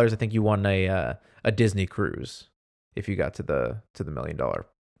 million, I think you won a Disney cruise if you got to the $1 million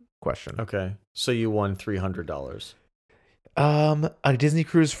question. Okay, so you won $300. A Disney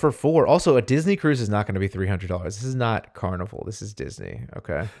cruise for 4. Also, a Disney cruise is not going to be $300. This is not Carnival. This is Disney.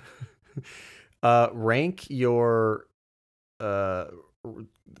 Okay. Rank your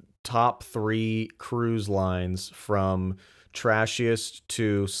top 3 cruise lines from trashiest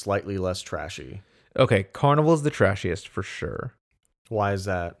to slightly less trashy. Okay, Carnival is the trashiest for sure. Why is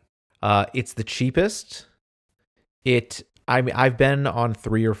that? It's the cheapest. I've been on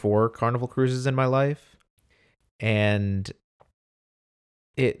 3 or 4 Carnival cruises in my life, and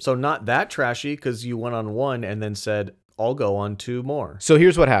so not that trashy, because you went on one and then said, I'll go on 2 more. So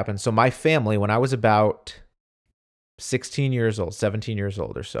here's what happened. So my family, when I was about 17 years old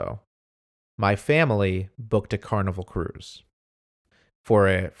or so, my family booked a Carnival cruise for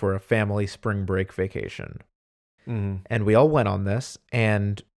a family spring break vacation. Mm-hmm. And we all went on this,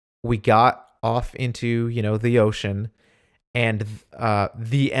 and we got off into, the ocean, and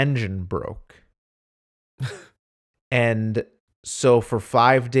the engine broke. And so for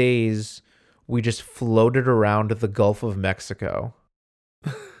 5 days, we just floated around the Gulf of Mexico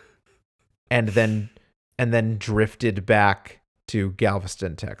and then drifted back to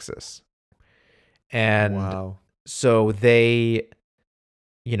Galveston, Texas. And so they,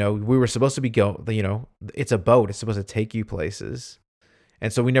 we were supposed to be it's a boat. It's supposed to take you places.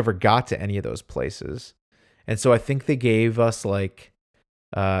 And so we never got to any of those places. And so I think they gave us 50%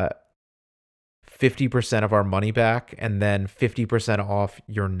 of our money back and then 50% off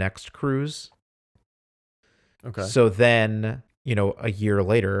your next cruise. Okay. So then, a year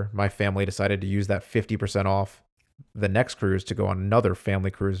later, my family decided to use that 50% off the next cruise to go on another family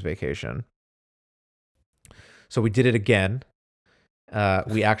cruise vacation. So we did it again.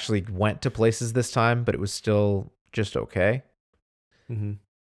 We actually went to places this time, but it was still just okay. Mm-hmm.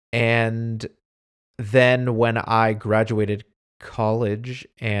 And then when I graduated college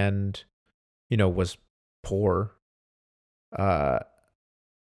and, was poor,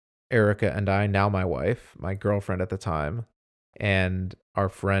 Erica and I, now my wife, my girlfriend at the time, and our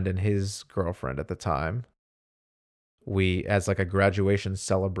friend and his girlfriend at the time, we, as a graduation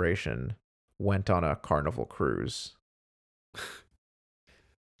celebration, went on a Carnival cruise.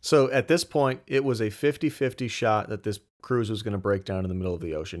 So at this point, it was a 50-50 shot that this cruise was going to break down in the middle of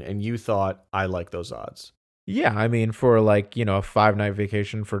the ocean, and you thought, I like those odds. Yeah, I mean, for a 5-night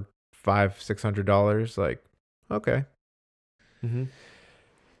vacation for $500-$600, okay. Mm-hmm.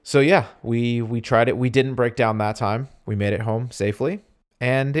 So yeah, we tried it. We didn't break down that time. We made it home safely,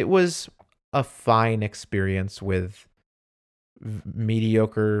 and it was a fine experience with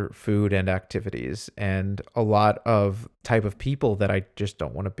mediocre food and activities and a lot of type of people that I just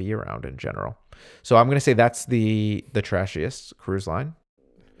don't want to be around in general. So I'm going to say that's the trashiest cruise line.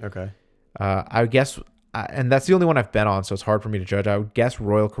 Okay. I guess, and that's the only one I've been on, so it's hard for me to judge. I would guess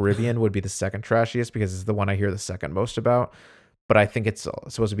Royal Caribbean would be the second trashiest because it's the one I hear the second most about. But I think it's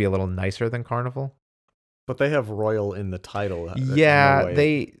supposed to be a little nicer than Carnival. But they have royal in the title. Yeah,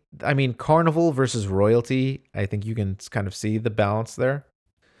 Carnival versus royalty, I think you can kind of see the balance there.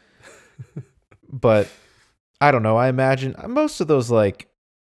 But I don't know. I imagine most of those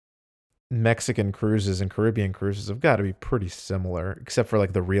Mexican cruises and Caribbean cruises have got to be pretty similar, except for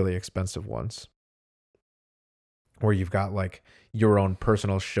the really expensive ones where you've got your own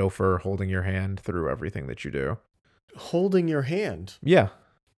personal chauffeur holding your hand through everything that you do. Holding your hand? Yeah.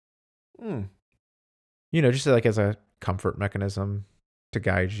 Hmm. Just as a comfort mechanism. to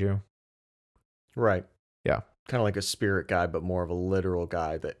guide you. Right. Yeah. Kind of like a spirit guide, but more of a literal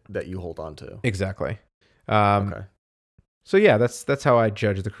guide that you hold on to. Exactly. Okay. So yeah, that's how I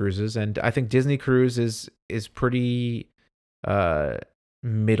judge the cruises, and I think Disney Cruise is pretty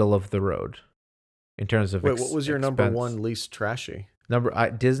middle of the road in terms of Wait, what was your number expense. one least trashy?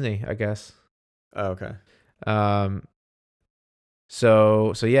 Disney, I guess. Oh, okay.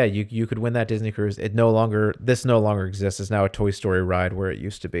 So yeah, you could win that Disney Cruise. This no longer exists. It's now a Toy Story ride where it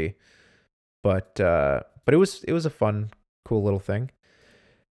used to be. But it was a fun, cool little thing.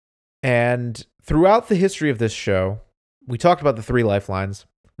 And throughout the history of this show, we talked about the 3 lifelines.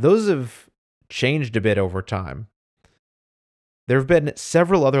 Those have changed a bit over time. There have been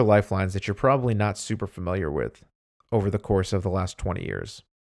several other lifelines that you're probably not super familiar with over the course of the last 20 years.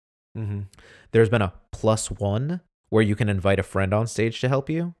 Mm-hmm. There's been a +1 where you can invite a friend on stage to help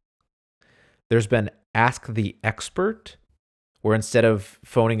you. There's been Ask the Expert, where instead of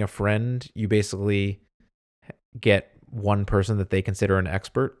phoning a friend, you basically get one person that they consider an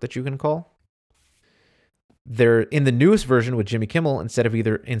expert that you can call. They're in the newest version with Jimmy Kimmel, instead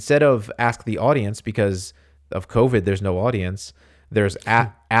of Ask the Audience, because of COVID, there's no audience. There's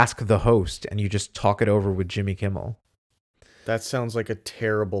Ask the Host, and you just talk it over with Jimmy Kimmel. That sounds like a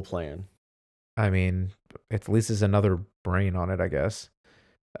terrible plan. I mean, at least there's another brain on it, I guess.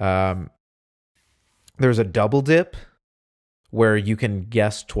 There's a double dip where you can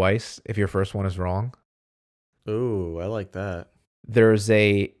guess twice if your first one is wrong. Ooh, I like that.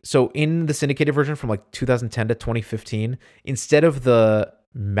 So in the syndicated version from like 2010 to 2015, instead of the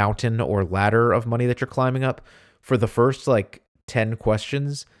mountain or ladder of money that you're climbing up, for the first like 10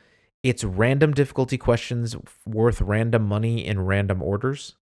 questions, it's random difficulty questions worth random money in random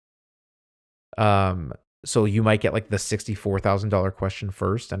orders. So you might get like the $64,000 question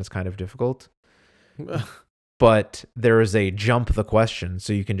first, and it's kind of difficult. But there is a jump the question,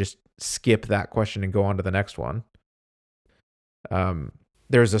 so you can just skip that question and go on to the next one.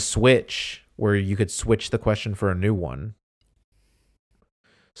 There's a switch where you could switch the question for a new one.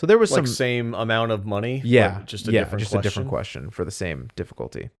 So there was like some same amount of money. Yeah, but just a different question for the same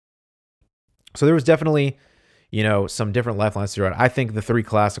difficulty. So there was definitely, some different lifelines throughout. I think the 3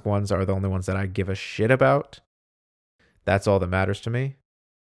 classic ones are the only ones that I give a shit about. That's all that matters to me.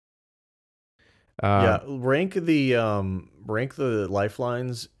 Rank the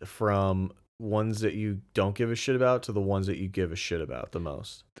lifelines from ones that you don't give a shit about to the ones that you give a shit about the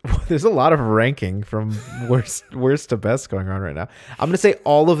most. There's a lot of ranking from worst to best going on right now. I'm going to say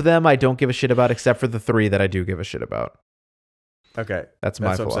all of them I don't give a shit about, except for the 3 that I do give a shit about. Okay. That's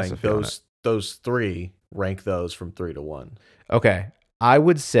my philosophy on it. Those 3, rank those from 3 to 1. Okay. I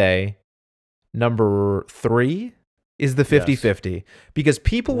would say number 3 is the 50-50, because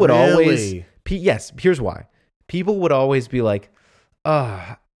people would always... Yes, here's why. People would always be like,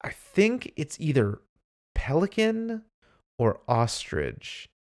 I think it's either pelican or ostrich.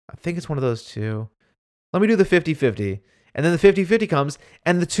 I think it's one of those two. Let me do the 50-50. And then the 50-50 comes,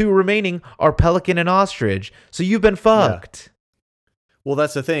 and the 2 remaining are pelican and ostrich. So you've been fucked. Yeah. Well,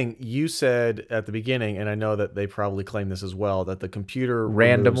 that's the thing. You said at the beginning, and I know that they probably claim this as well, that the computer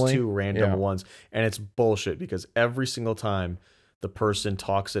randomly removes 2 random ones. And it's bullshit, because every single time the person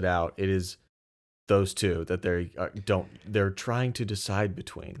talks it out, it is those 2 that they're trying to decide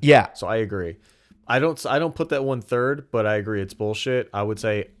between. Yeah. So I agree. I don't put that one third, but I agree it's bullshit. I would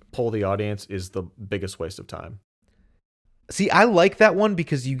say Poll the Audience is the biggest waste of time. See, I like that one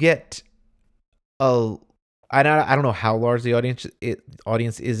because you get I don't know how large the audience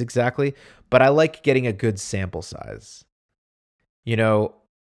is exactly, but I like getting a good sample size.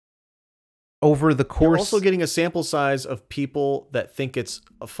 Over the course, you're also getting a sample size of people that think it's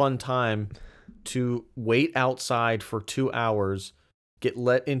a fun time to wait outside for 2 hours, get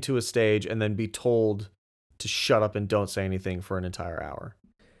let into a stage, and then be told to shut up and don't say anything for an entire hour.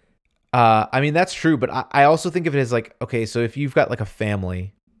 I mean, that's true, but I also think of it as like, okay, so if you've got like a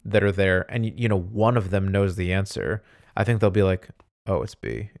family that are there and, one of them knows the answer, I think they'll be like, oh, it's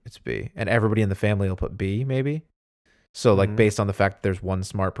B. And everybody in the family will put B maybe. So like based on the fact that there's one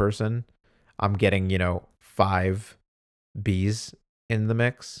smart person, I'm getting, 5 Bs in the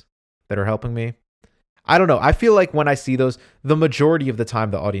mix that are helping me. I don't know. I feel like when I see those, the majority of the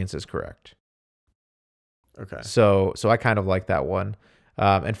time the audience is correct. Okay. So I kind of like that one.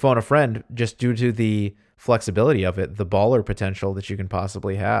 And Phone a Friend, just due to the flexibility of it, the baller potential that you can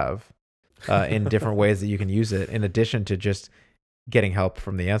possibly have in different ways that you can use it, in addition to just getting help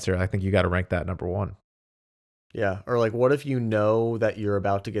from the answer, I think you got to rank that number 1. Yeah. Or like, what if you know that you're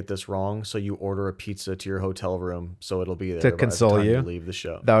about to get this wrong, so you order a pizza to your hotel room so it'll be there to by console the time you you leave the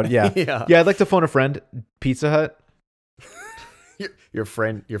show? That would, yeah. Yeah. Yeah, I'd like to Phone a Friend. Pizza Hut. Your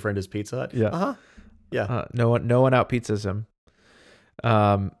friend is Pizza Hut? Yeah. Uh-huh. Yeah. No one out pizzas him.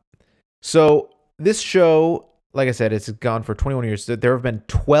 So this show, like I said, it's gone for 21 years. There have been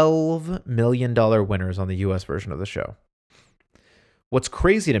 $12 million winners on the US version of the show. What's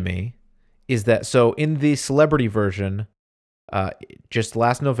crazy to me is that, so in the celebrity version, just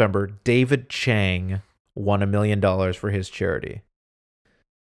last November, David Chang won $1 million for his charity.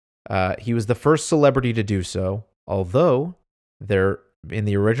 He was the first celebrity to do so, although in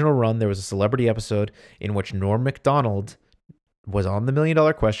the original run, there was a celebrity episode in which Norm Macdonald was on the $1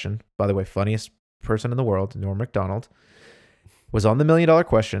 million question. By the way, funniest person in the world, Norm Macdonald, was on the $1 million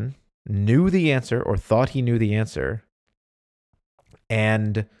question, knew the answer or thought he knew the answer,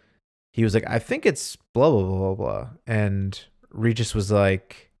 and he was like, I think it's blah, blah, blah, blah, blah. And Regis was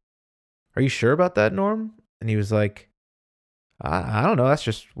like, are you sure about that, Norm? And he was like, I don't know. That's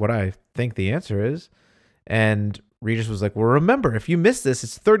just what I think the answer is. And Regis was like, well, remember, if you miss this,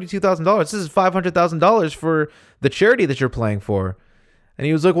 it's $32,000. This is $500,000 for the charity that you're playing for. And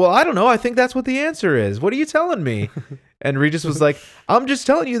he was like, well, I don't know. I think that's what the answer is. What are you telling me? And Regis was like, I'm just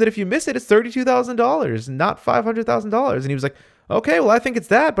telling you that if you miss it, it's $32,000, not $500,000. And he was like, okay, well, I think it's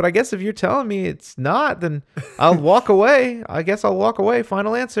that. But I guess if you're telling me it's not, then I'll walk away. I guess I'll walk away.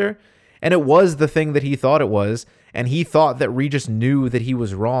 Final answer. And it was the thing that he thought it was. And he thought that Regis knew that he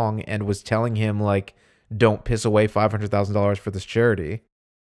was wrong and was telling him, like, don't piss away $500,000 for this charity.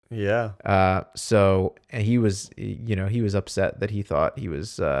 Yeah. So he was upset that he thought he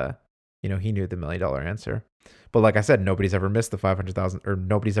was, he knew the $1 million answer. But like I said, nobody's ever missed the $500,000, or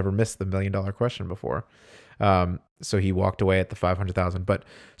nobody's ever missed the $1 million question before. So he walked away at the $500,000.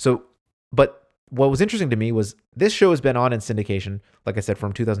 But what was interesting to me was this show has been on in syndication, like I said,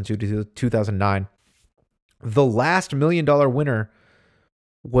 from 2002 to 2009. The last $1 million winner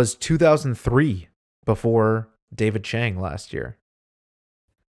was 2003, before David Chang last year.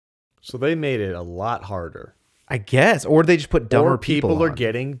 So they made it a lot harder. I guess. Or they just put dumber people are on.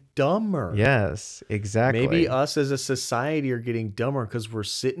 getting dumber. Yes, exactly. Maybe us as a society are getting dumber because we're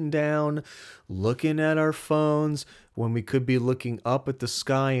sitting down, looking at our phones when we could be looking up at the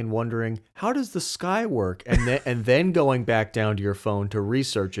sky and wondering, how does the sky work? And then going back down to your phone to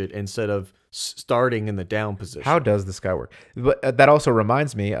research it instead of starting in the down position. How does the sky work? But that also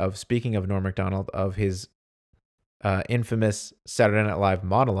reminds me of, speaking of Norm Macdonald, of his infamous Saturday Night Live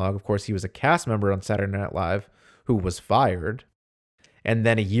monologue. Of course, he was a cast member on Saturday Night Live who was fired. And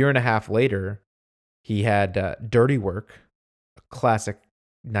then a year and a half later, he had Dirty Work, a classic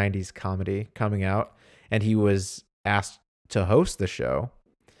 90s comedy, coming out. And he was asked to host the show.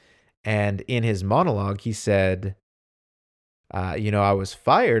 And in his monologue, he said, I was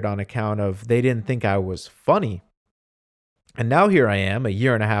fired on account of they didn't think I was funny. And now here I am a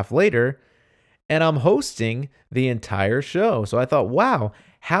year and a half later, and I'm hosting the entire show. So I thought, wow,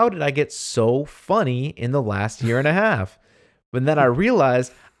 how did I get so funny in the last year and a half? But then I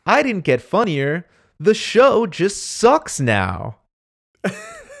realized I didn't get funnier. The show just sucks now.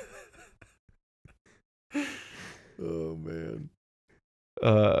 Oh, man.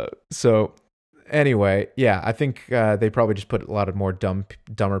 So anyway, yeah, I think they probably just put a lot of more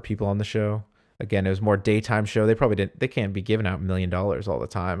dumber people on the show. Again, it was more daytime show. They can't be giving out $1 million all the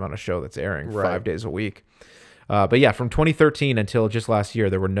time on a show that's airing 5 days a week. But yeah, from 2013 until just last year,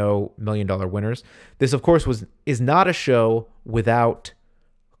 there were no $1 million winners. This, of course, is not a show without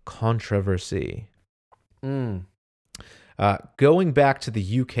controversy. Going back to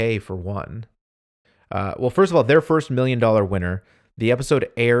the UK for one. Well, first of all, their first $1 million winner, the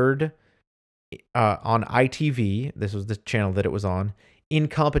episode aired on ITV. This was the channel that it was on, in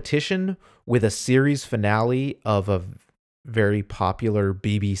competition with a series finale of a very popular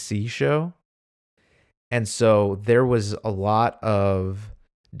BBC show. And so there was a lot of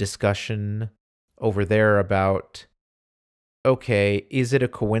discussion over there about, okay, is it a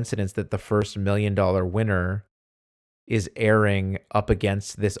coincidence that the first $1 million winner is airing up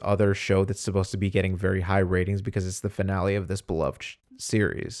against this other show that's supposed to be getting very high ratings because it's the finale of this beloved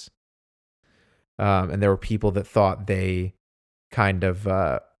series? And there were people that thought they kind of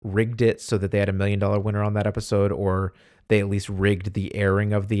rigged it so that they had $1 million winner on that episode, or they at least rigged the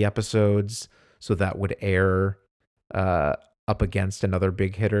airing of the episodes so that would air up against another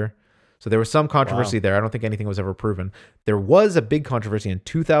big hitter. So there was some controversy there. I don't think anything was ever proven. There was a big controversy in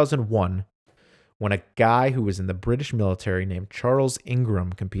 2001 when a guy who was in the British military named Charles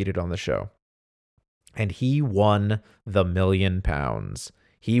Ingram competed on the show. And he won the £1 million.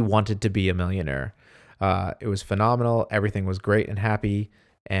 He wanted to be a millionaire. It was phenomenal. Everything was great and happy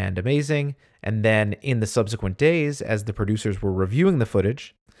and amazing. And then in the subsequent days, as the producers were reviewing the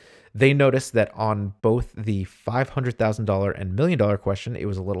footage, they noticed that on both the $500,000 and $1 million question, it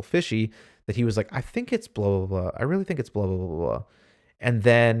was a little fishy that he was like, I think it's blah, blah, blah. I really think it's blah, blah, blah, blah. And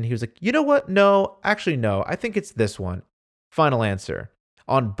then he was like, you know what? No, actually, no. I think it's this one. Final answer.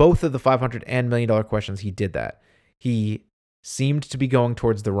 On both of the $500 and $1 million questions, he did that. He seemed to be going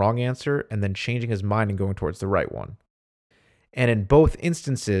towards the wrong answer and then changing his mind and going towards the right one. And in both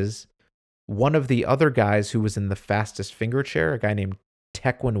instances, one of the other guys who was in the fastest finger chair, a guy named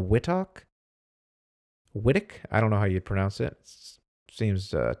Tequin Wittock? Wittick? I don't know how you'd pronounce it.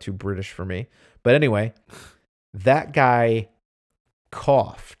 Seems too British for me. But anyway, that guy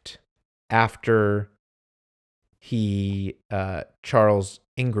coughed after Charles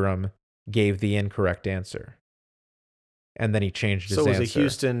Ingram gave the incorrect answer. And then he changed his answer. So it was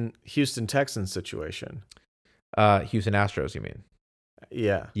a Houston Texans situation. Houston Astros, you mean?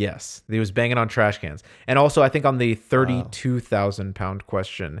 Yeah. Yes. He was banging on trash cans. And also, I think on the 32,000 pound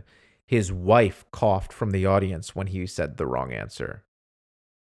question, his wife coughed from the audience when he said the wrong answer.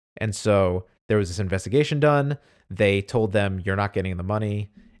 And so there was this investigation done. They told them, you're not getting the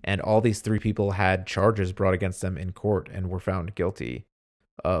money. And all these three people had charges brought against them in court and were found guilty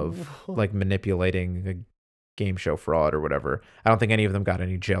of like manipulating a game show fraud or whatever. I don't think any of them got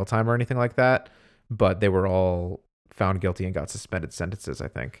any jail time or anything like that, but they were all found guilty and got suspended sentences, I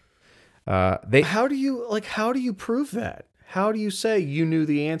think. How do you prove that? How do you say you knew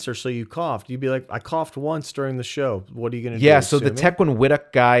the answer, so you coughed? You'd be like, I coughed once during the show. What are you going to do? Yeah, so the Tequin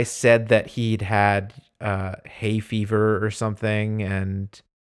Wittock guy said that he'd had hay fever or something and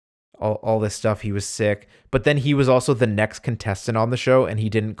all this stuff. He was sick. But then he was also the next contestant on the show, and he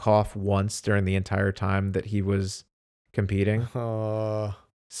didn't cough once during the entire time that he was competing.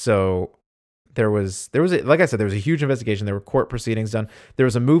 So there was like I said, there was a huge investigation. There were court proceedings done. There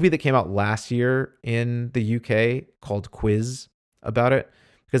was a movie that came out last year in the UK called Quiz about it,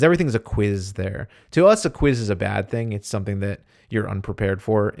 because everything's a quiz there. To us, a quiz is a bad thing. It's something that you're unprepared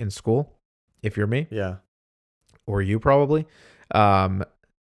for in school, if you're me. Yeah. Or you probably.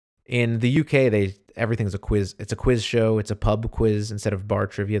 In the UK, everything's a quiz. It's a quiz show. It's a pub quiz instead of bar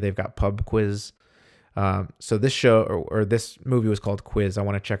trivia. They've got pub quiz. So this show or this movie was called Quiz. I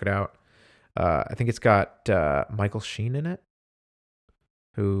want to check it out. I think it's got Michael Sheen in it,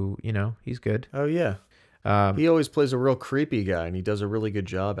 who, he's good. Oh, yeah. He always plays a real creepy guy, and he does a really good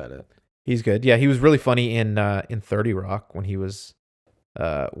job at it. He's good. Yeah, he was really funny in 30 Rock when he was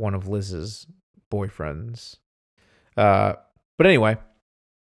one of Liz's boyfriends. But anyway,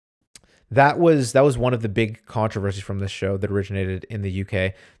 that was one of the big controversies from this show that originated in the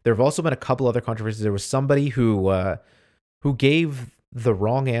UK. There have also been a couple other controversies. There was somebody who gave the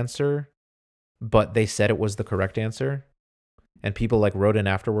wrong answer, but they said it was the correct answer, and people like wrote in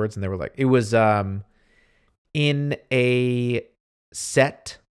afterwards, and they were like, it was in a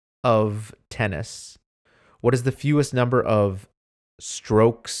set of tennis, what is the fewest number of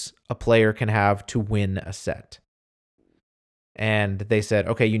strokes a player can have to win a set? And they said,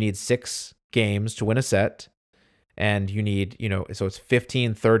 okay, you need 6 games to win a set, and you need, so it's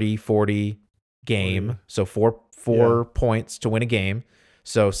 15, 30, 40 game. 40. So four points to win a game.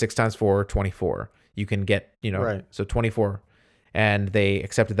 So 6 times 4, 24. You can get, right. So 24. And they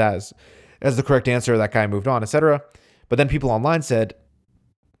accepted that as the correct answer. That guy moved on, etc. But then people online said,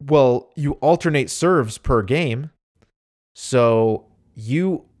 well, you alternate serves per game. So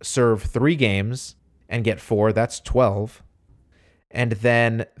you serve 3 games and get 4. That's 12. And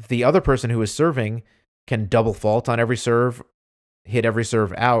then the other person who is serving can double fault on every serve, hit every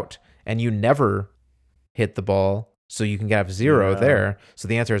serve out, and you never hit the ball, so you can have 0 there. So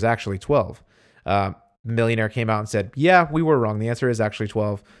the answer is actually 12. Millionaire came out and said, yeah, we were wrong. The answer is actually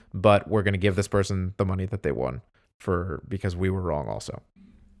 12, but we're going to give this person the money that they won because we were wrong also.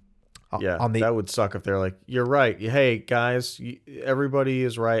 Yeah, that would suck if they're like, you're right. Hey, guys, everybody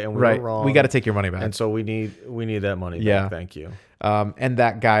is right, and we were wrong. We got to take your money back. And so we need that money back. Thank you. And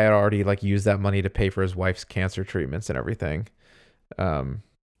that guy had already used that money to pay for his wife's cancer treatments and everything.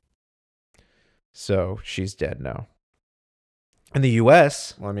 So she's dead now. In the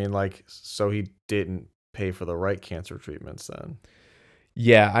U.S., well, I mean, so he didn't pay for the right cancer treatments then.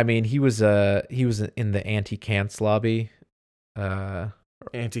 Yeah, I mean, he was in the anti-cancer lobby.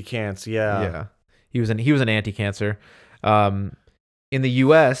 Anti-cancer, yeah. Yeah. He was an anti-cancer. In the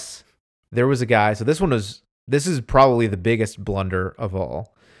US, there was a guy, so this is probably the biggest blunder of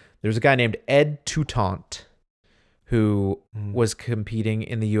all. There's a guy named Ed Toutant who was competing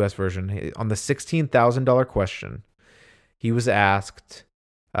in the US version. On the $16,000 question, he was asked,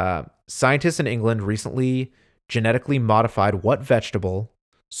 scientists in England recently genetically modified what vegetable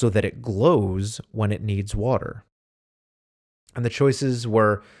so that it glows when it needs water? And the choices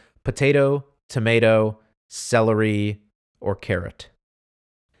were potato, tomato, celery, or carrot.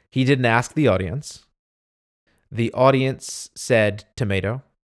 He didn't ask the audience. The audience said tomato.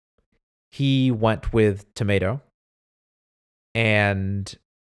 He went with tomato. And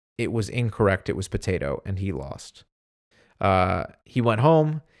it was incorrect. It was potato, and he lost. He went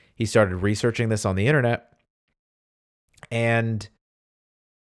home. He started researching this on the internet. And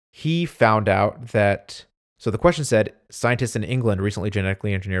he found out that, so the question said, scientists in England recently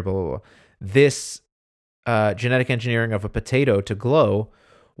genetically engineered, blah, blah, blah. This genetic engineering of a potato to glow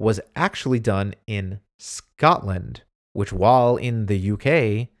was actually done in Scotland, which, while in the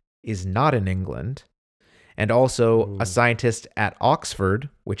UK, is not in England. And also a scientist at Oxford,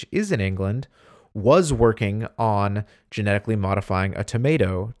 which is in England, was working on genetically modifying a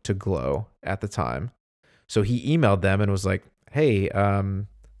tomato to glow at the time. So he emailed them and was like, hey,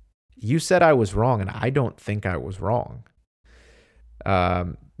 you said I was wrong, and I don't think I was wrong.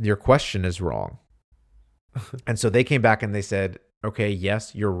 Your question is wrong. And so they came back and they said, okay,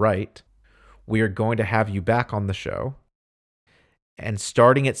 yes, you're right. We are going to have you back on the show. And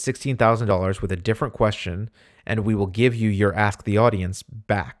starting at $16,000 with a different question, and we will give you your Ask the Audience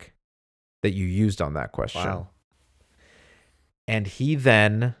back that you used on that question. Wow. And he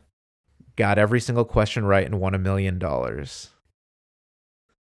then got every single question right and won $1 million.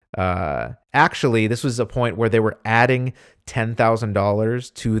 Actually, this was a point where they were adding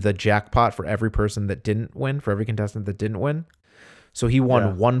 $10,000 to the jackpot for every person that didn't win, for every contestant that didn't win. So he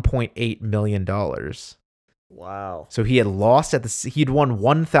won $1.8 million. Wow. So he had lost he'd won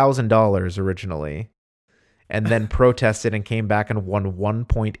 $1,000 originally, and then protested and came back and won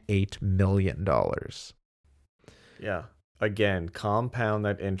 $1.8 million. Yeah. Again, compound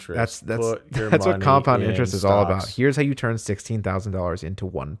that interest. That's Put what compound in interest is all about. stocks. Here's how you turn $16,000 into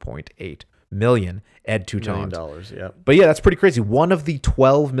 $1.8 million. Ed $1 million, Toutant. yep. But yeah, that's pretty crazy. One of the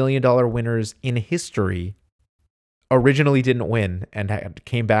 $12 million winners in history originally didn't win and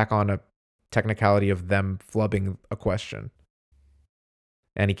came back on a technicality of them flubbing a question.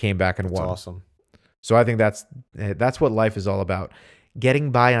 And he came back and That's won. awesome. So I think that's what life is all about.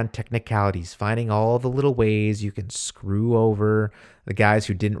 Getting by on technicalities, finding all the little ways you can screw over the guys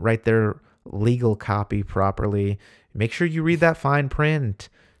who didn't write their legal copy properly. Make sure you read that fine print.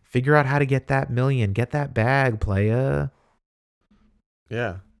 Figure out how to get that million. Get that bag, playa.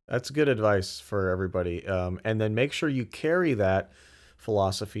 Yeah, that's good advice for everybody. And then make sure you carry that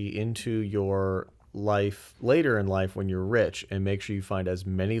philosophy into your life later in life when you're rich, and make sure you find as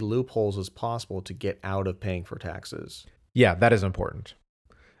many loopholes as possible to get out of paying for taxes. Yeah, that is important.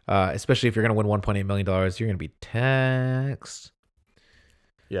 Especially if you're going to win $1.8 million, you're going to be taxed.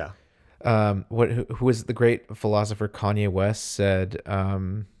 Yeah. Who is the great philosopher Kanye West said,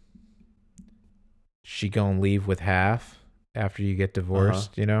 she gonna leave with half after you get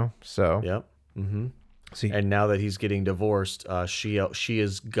divorced, you know? So, Yep. Mm-hmm. so And now that he's getting divorced, she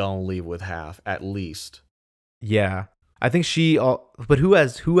is gonna leave with half at least. yeah, I think but who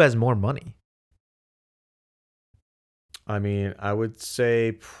has more money? I mean, I would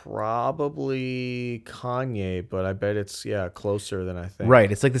say probably Kanye, but I bet it's closer than I think.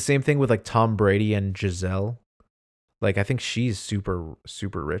 Right. It's like the same thing with like Tom Brady and Giselle. Like I think she's super,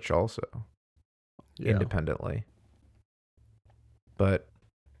 super rich also, independently. But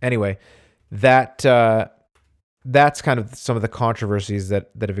anyway, that's kind of some of the controversies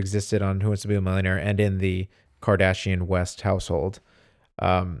that have existed on Who Wants to Be a Millionaire and in the Kardashian West household.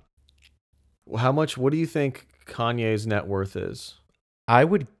 What do you think Kanye's net worth is? I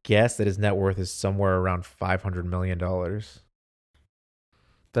would guess that his net worth is somewhere around $500 million.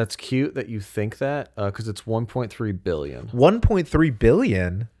 That's cute that you think that, because it's 1.3 billion. 1.3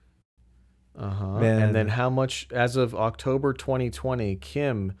 billion? Man. And then how much, as of October 2020,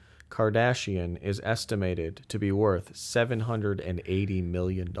 Kim Kardashian is estimated to be worth $780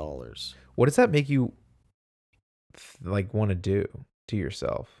 million. What does that make you like want to do to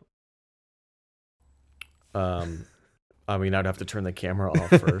yourself? I mean, I'd have to turn the camera off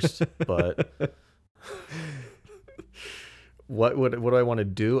first, but what do I want to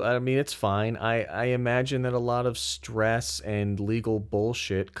do? I mean, it's fine. I imagine that a lot of stress and legal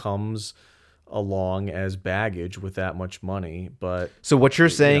bullshit comes along as baggage with that much money. But so what you're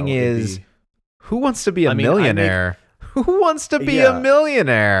saying is, who wants to be a millionaire? Who wants to be a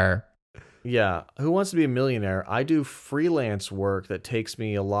millionaire? Yeah, who wants to be a millionaire? I do freelance work that takes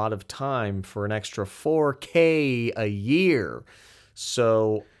me a lot of time for an extra $4K a year.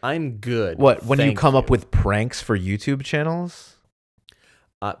 So I'm good. What, when you come up with pranks for YouTube channels?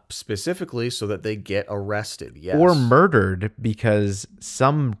 Specifically so that they get arrested, yes. Or murdered because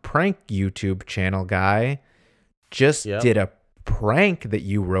some prank YouTube channel guy just did a prank that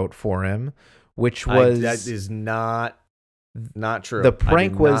you wrote for him, which was that is not true. The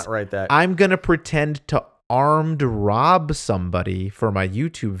prank I did was, not write that. I'm gonna pretend to armed rob somebody for my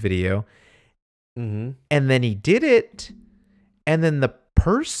YouTube video, Mm-hmm. and then he did it, and then the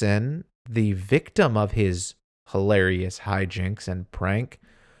person, the victim of his hilarious hijinks and prank,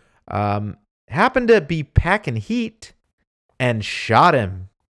 happened to be packing heat and shot him,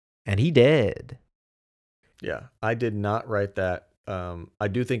 and he dead. Yeah, I did not write that. I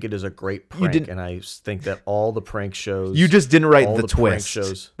do think it is a great prank, didn't- and I think that all the prank shows. You just didn't write all the the prank twist,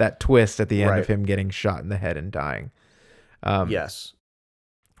 shows- that twist at the end of Right. him getting shot in the head and dying. Yes.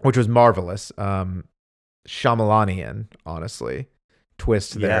 Which was marvelous. Shyamalanian, honestly,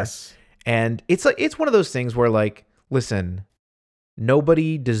 twist there. Yes. And it's one of those things where, like, listen,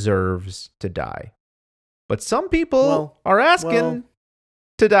 nobody deserves to die, but some people are asking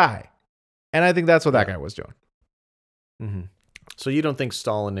to die, and I think that's what that guy was doing. Mm-hmm. So you don't think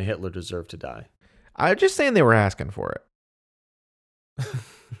Stalin and Hitler deserve to die? I'm just saying they were asking for it.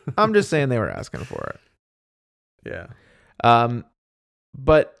 I'm just saying they were asking for it. Yeah.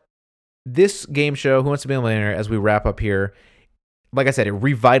 But this game show, Who Wants to Be a Millionaire, as we wrap up here, like I said, it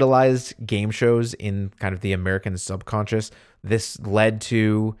revitalized game shows in kind of the American subconscious. This led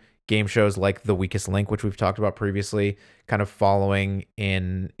to game shows like The Weakest Link, which we've talked about previously, kind of following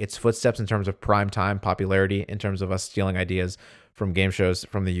in its footsteps in terms of prime time popularity, in terms of us stealing ideas from game shows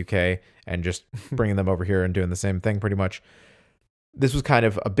from the UK and just bringing them over here and doing the same thing pretty much. This was kind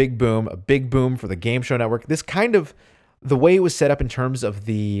of a big boom for the Game Show Network. This kind of, the way it was set up in terms of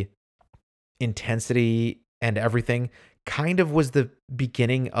the intensity and everything, kind of was the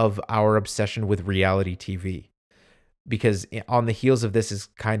beginning of our obsession with reality TV. Because on the heels of this is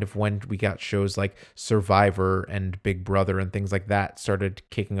kind of when we got shows like Survivor and Big Brother and things like that started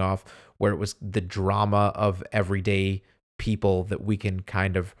kicking off, where it was the drama of everyday people that we can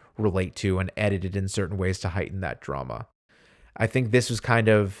kind of relate to and edited in certain ways to heighten that drama. I think this was kind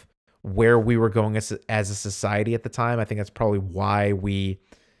of where we were going as a society at the time. I think that's probably why we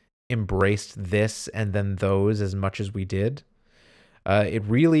embraced this and then those as much as we did.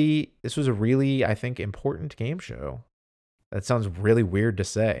 This was a really, I think, important game show. That sounds really weird to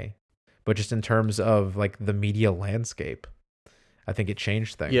say, but just in terms of like the media landscape, I think it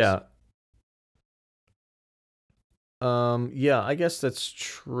changed things. Yeah. Yeah, I guess that's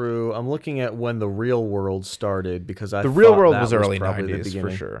true. I'm looking at when The Real World started because The Real thought World that was early probably the 90s for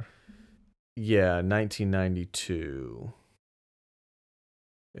beginning. sure. Yeah, 1992.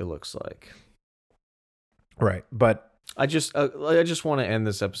 It looks like. Right, but I just want to end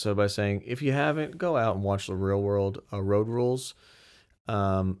this episode by saying, if you haven't, go out and watch The Real World Road Rules.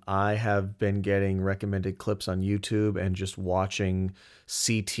 I have been getting recommended clips on YouTube and just watching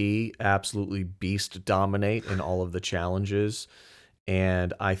CT absolutely beast dominate in all of the challenges.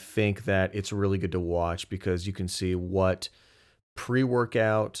 And I think that it's really good to watch because you can see what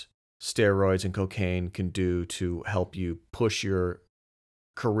pre-workout steroids and cocaine can do to help you push your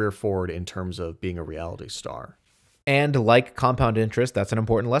career forward in terms of being a reality star. and like compound interest, that's an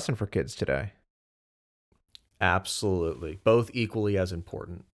important lesson for kids today. Absolutely. Both equally as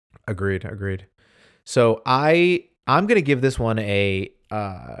important. Agreed. So I'm gonna give this one a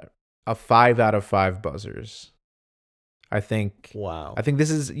 5 out of 5 buzzers. I think Wow. this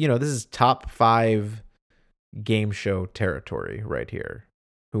is top 5 game show territory right here.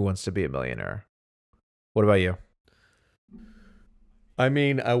 Who Wants to Be a Millionaire? What about you? I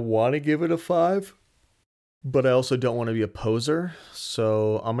mean, I want to give it a 5, but I also don't want to be a poser.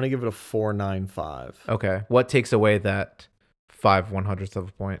 So I'm going to give it a 4.95. Okay. What takes away that 5/100th of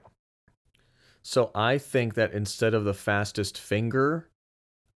a point? So I think that instead of the fastest finger,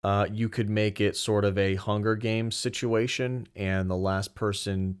 you could make it sort of a Hunger Games situation, and the last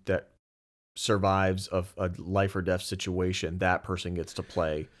person that survives of a life or death situation, that person gets to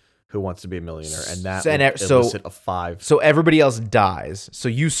play Who Wants to Be a Millionaire, and that would elicit a 5. So everybody else dies. So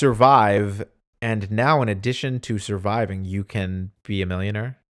you survive, and now in addition to surviving, you can be a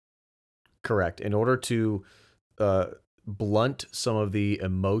millionaire? Correct. In order to blunt some of the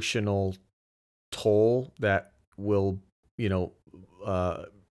emotional toll that will,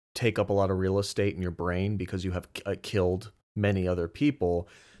 take up a lot of real estate in your brain because you have killed many other people,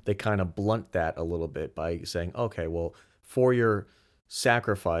 they kind of blunt that a little bit by saying, okay, well, for your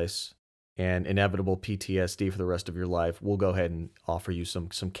sacrifice and inevitable PTSD for the rest of your life, we'll go ahead and offer you some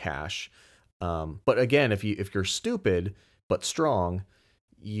cash. But again, if you're stupid but strong,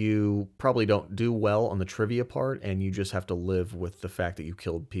 you probably don't do well on the trivia part, and you just have to live with the fact that you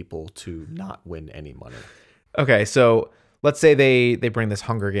killed people to not win any money. Okay, so let's say they bring this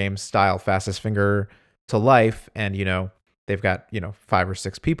Hunger Games style fastest finger to life, and they've got, 5 or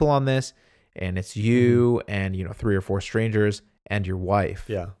 6 people on this, and it's you and, 3 or 4 strangers and your wife.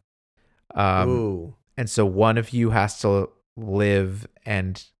 Yeah. Ooh. And so one of you has to live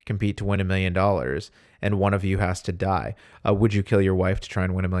and compete to win $1 million, and one of you has to die. Would you kill your wife to try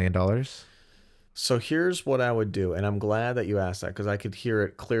and win $1 million? So here's what I would do, and I'm glad that you asked that because I could hear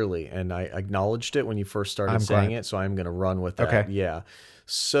it clearly, and I acknowledged it when you first started saying it, so I'm going to run with that. Okay. Yeah.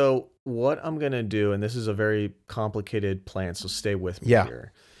 So what I'm going to do, and this is a very complicated plan, so stay with me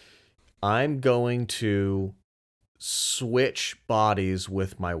here. I'm going to switch bodies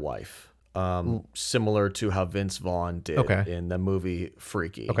with my wife, similar to how Vince Vaughn did in the movie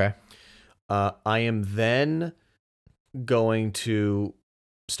Freaky. Okay. I am then going to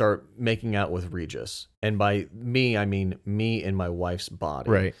start making out with Regis, and by me I mean me in my wife's body.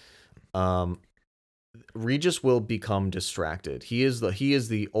 Right. Regis will become distracted. He is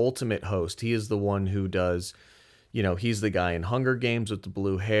the ultimate host. He is the one who does, he's the guy in Hunger Games with the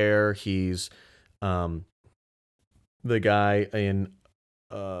blue hair. He's the guy in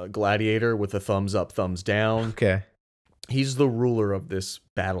Gladiator with the thumbs up, thumbs down. Okay. He's the ruler of this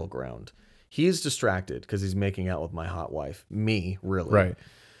battleground. He's distracted because he's making out with my hot wife. Me, really. Right.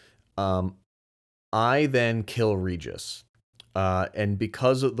 I then kill Regis. And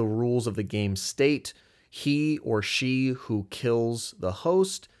because of the rules of the game state, he or she who kills the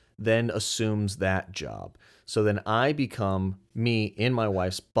host then assumes that job. So then I become me in my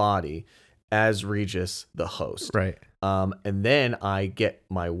wife's body as Regis, the host. Right. And then I get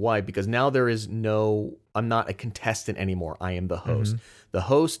my wife, because now I'm not a contestant anymore. I am the host. The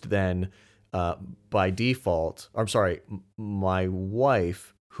host then, by default, my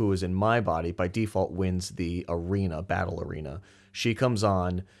wife, who is in my body, by default wins the battle arena. She comes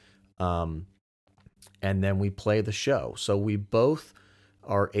on, and then we play the show. So we both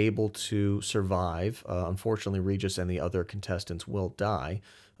are able to survive. Unfortunately, Regis and the other contestants will die.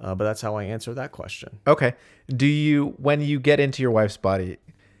 But that's how I answer that question. Okay. When you get into your wife's body,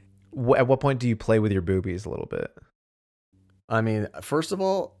 at what point do you play with your boobies a little bit? I mean, first of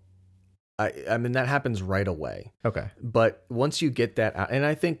all, I mean, that happens right away. Okay. But once you get that out, and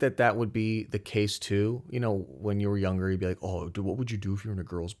I think that would be the case too. When you were younger, you'd be like, oh, dude, what would you do if you were in a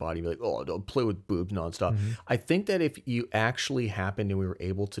girl's body? You'd be like, oh, don't play with boobs nonstop. I think that if you actually happened and we were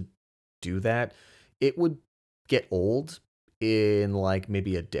able to do that, it would get old in like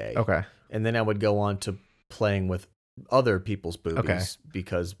maybe a day. Okay. And then I would go on to playing with other people's boobies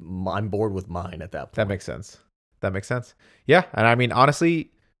because I'm bored with mine at that point. That makes sense. Yeah. And I mean,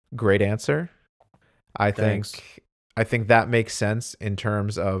 honestly, great answer. Thanks. I think that makes sense in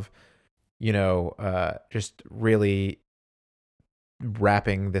terms of, just really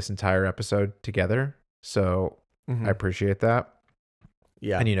wrapping this entire episode together. So I appreciate that.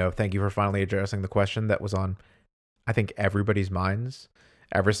 Yeah. And, thank you for finally addressing the question that was on, I think, everybody's minds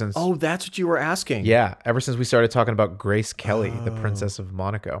ever since. Oh, that's what you were asking. Yeah. Ever since we started talking about Grace Kelly, the Princess of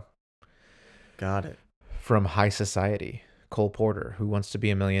Monaco. Got it. From High Society. Cole Porter, Who Wants to Be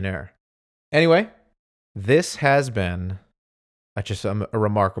a Millionaire. Anyway, this has been just a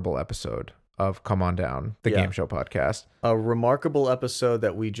remarkable episode of Come On Down, the game show podcast. A remarkable episode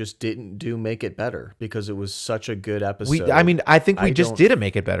that we just didn't do Make It Better because it was such a good episode. I think we just did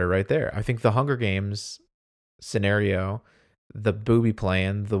Make It Better right there. I think the Hunger Games scenario, the booby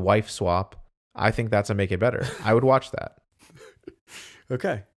playing, the wife swap, I think that's a Make It Better. I would watch that.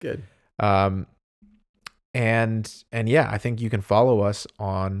 Okay, good. And yeah, I think you can follow us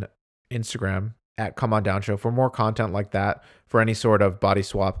on Instagram at Come On Down Show for more content like that. For any sort of body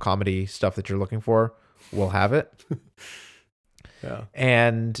swap comedy stuff that you're looking for, we'll have it. Yeah.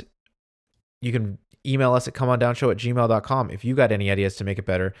 And you can email us at comeondownshow@gmail.com if you got any ideas to make it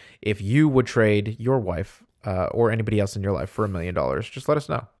better. If you would trade your wife or anybody else in your life for $1 million, just let us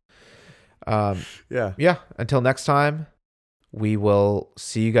know. Yeah. Until next time. We will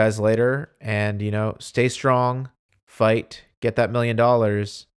see you guys later, and stay strong, fight, get that $1 million,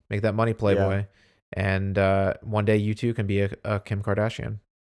 make that money, Playboy, and one day you too can be a Kim Kardashian.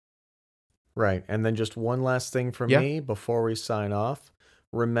 Right, and then just one last thing from me before we sign off.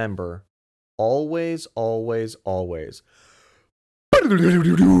 Remember, always, always, always.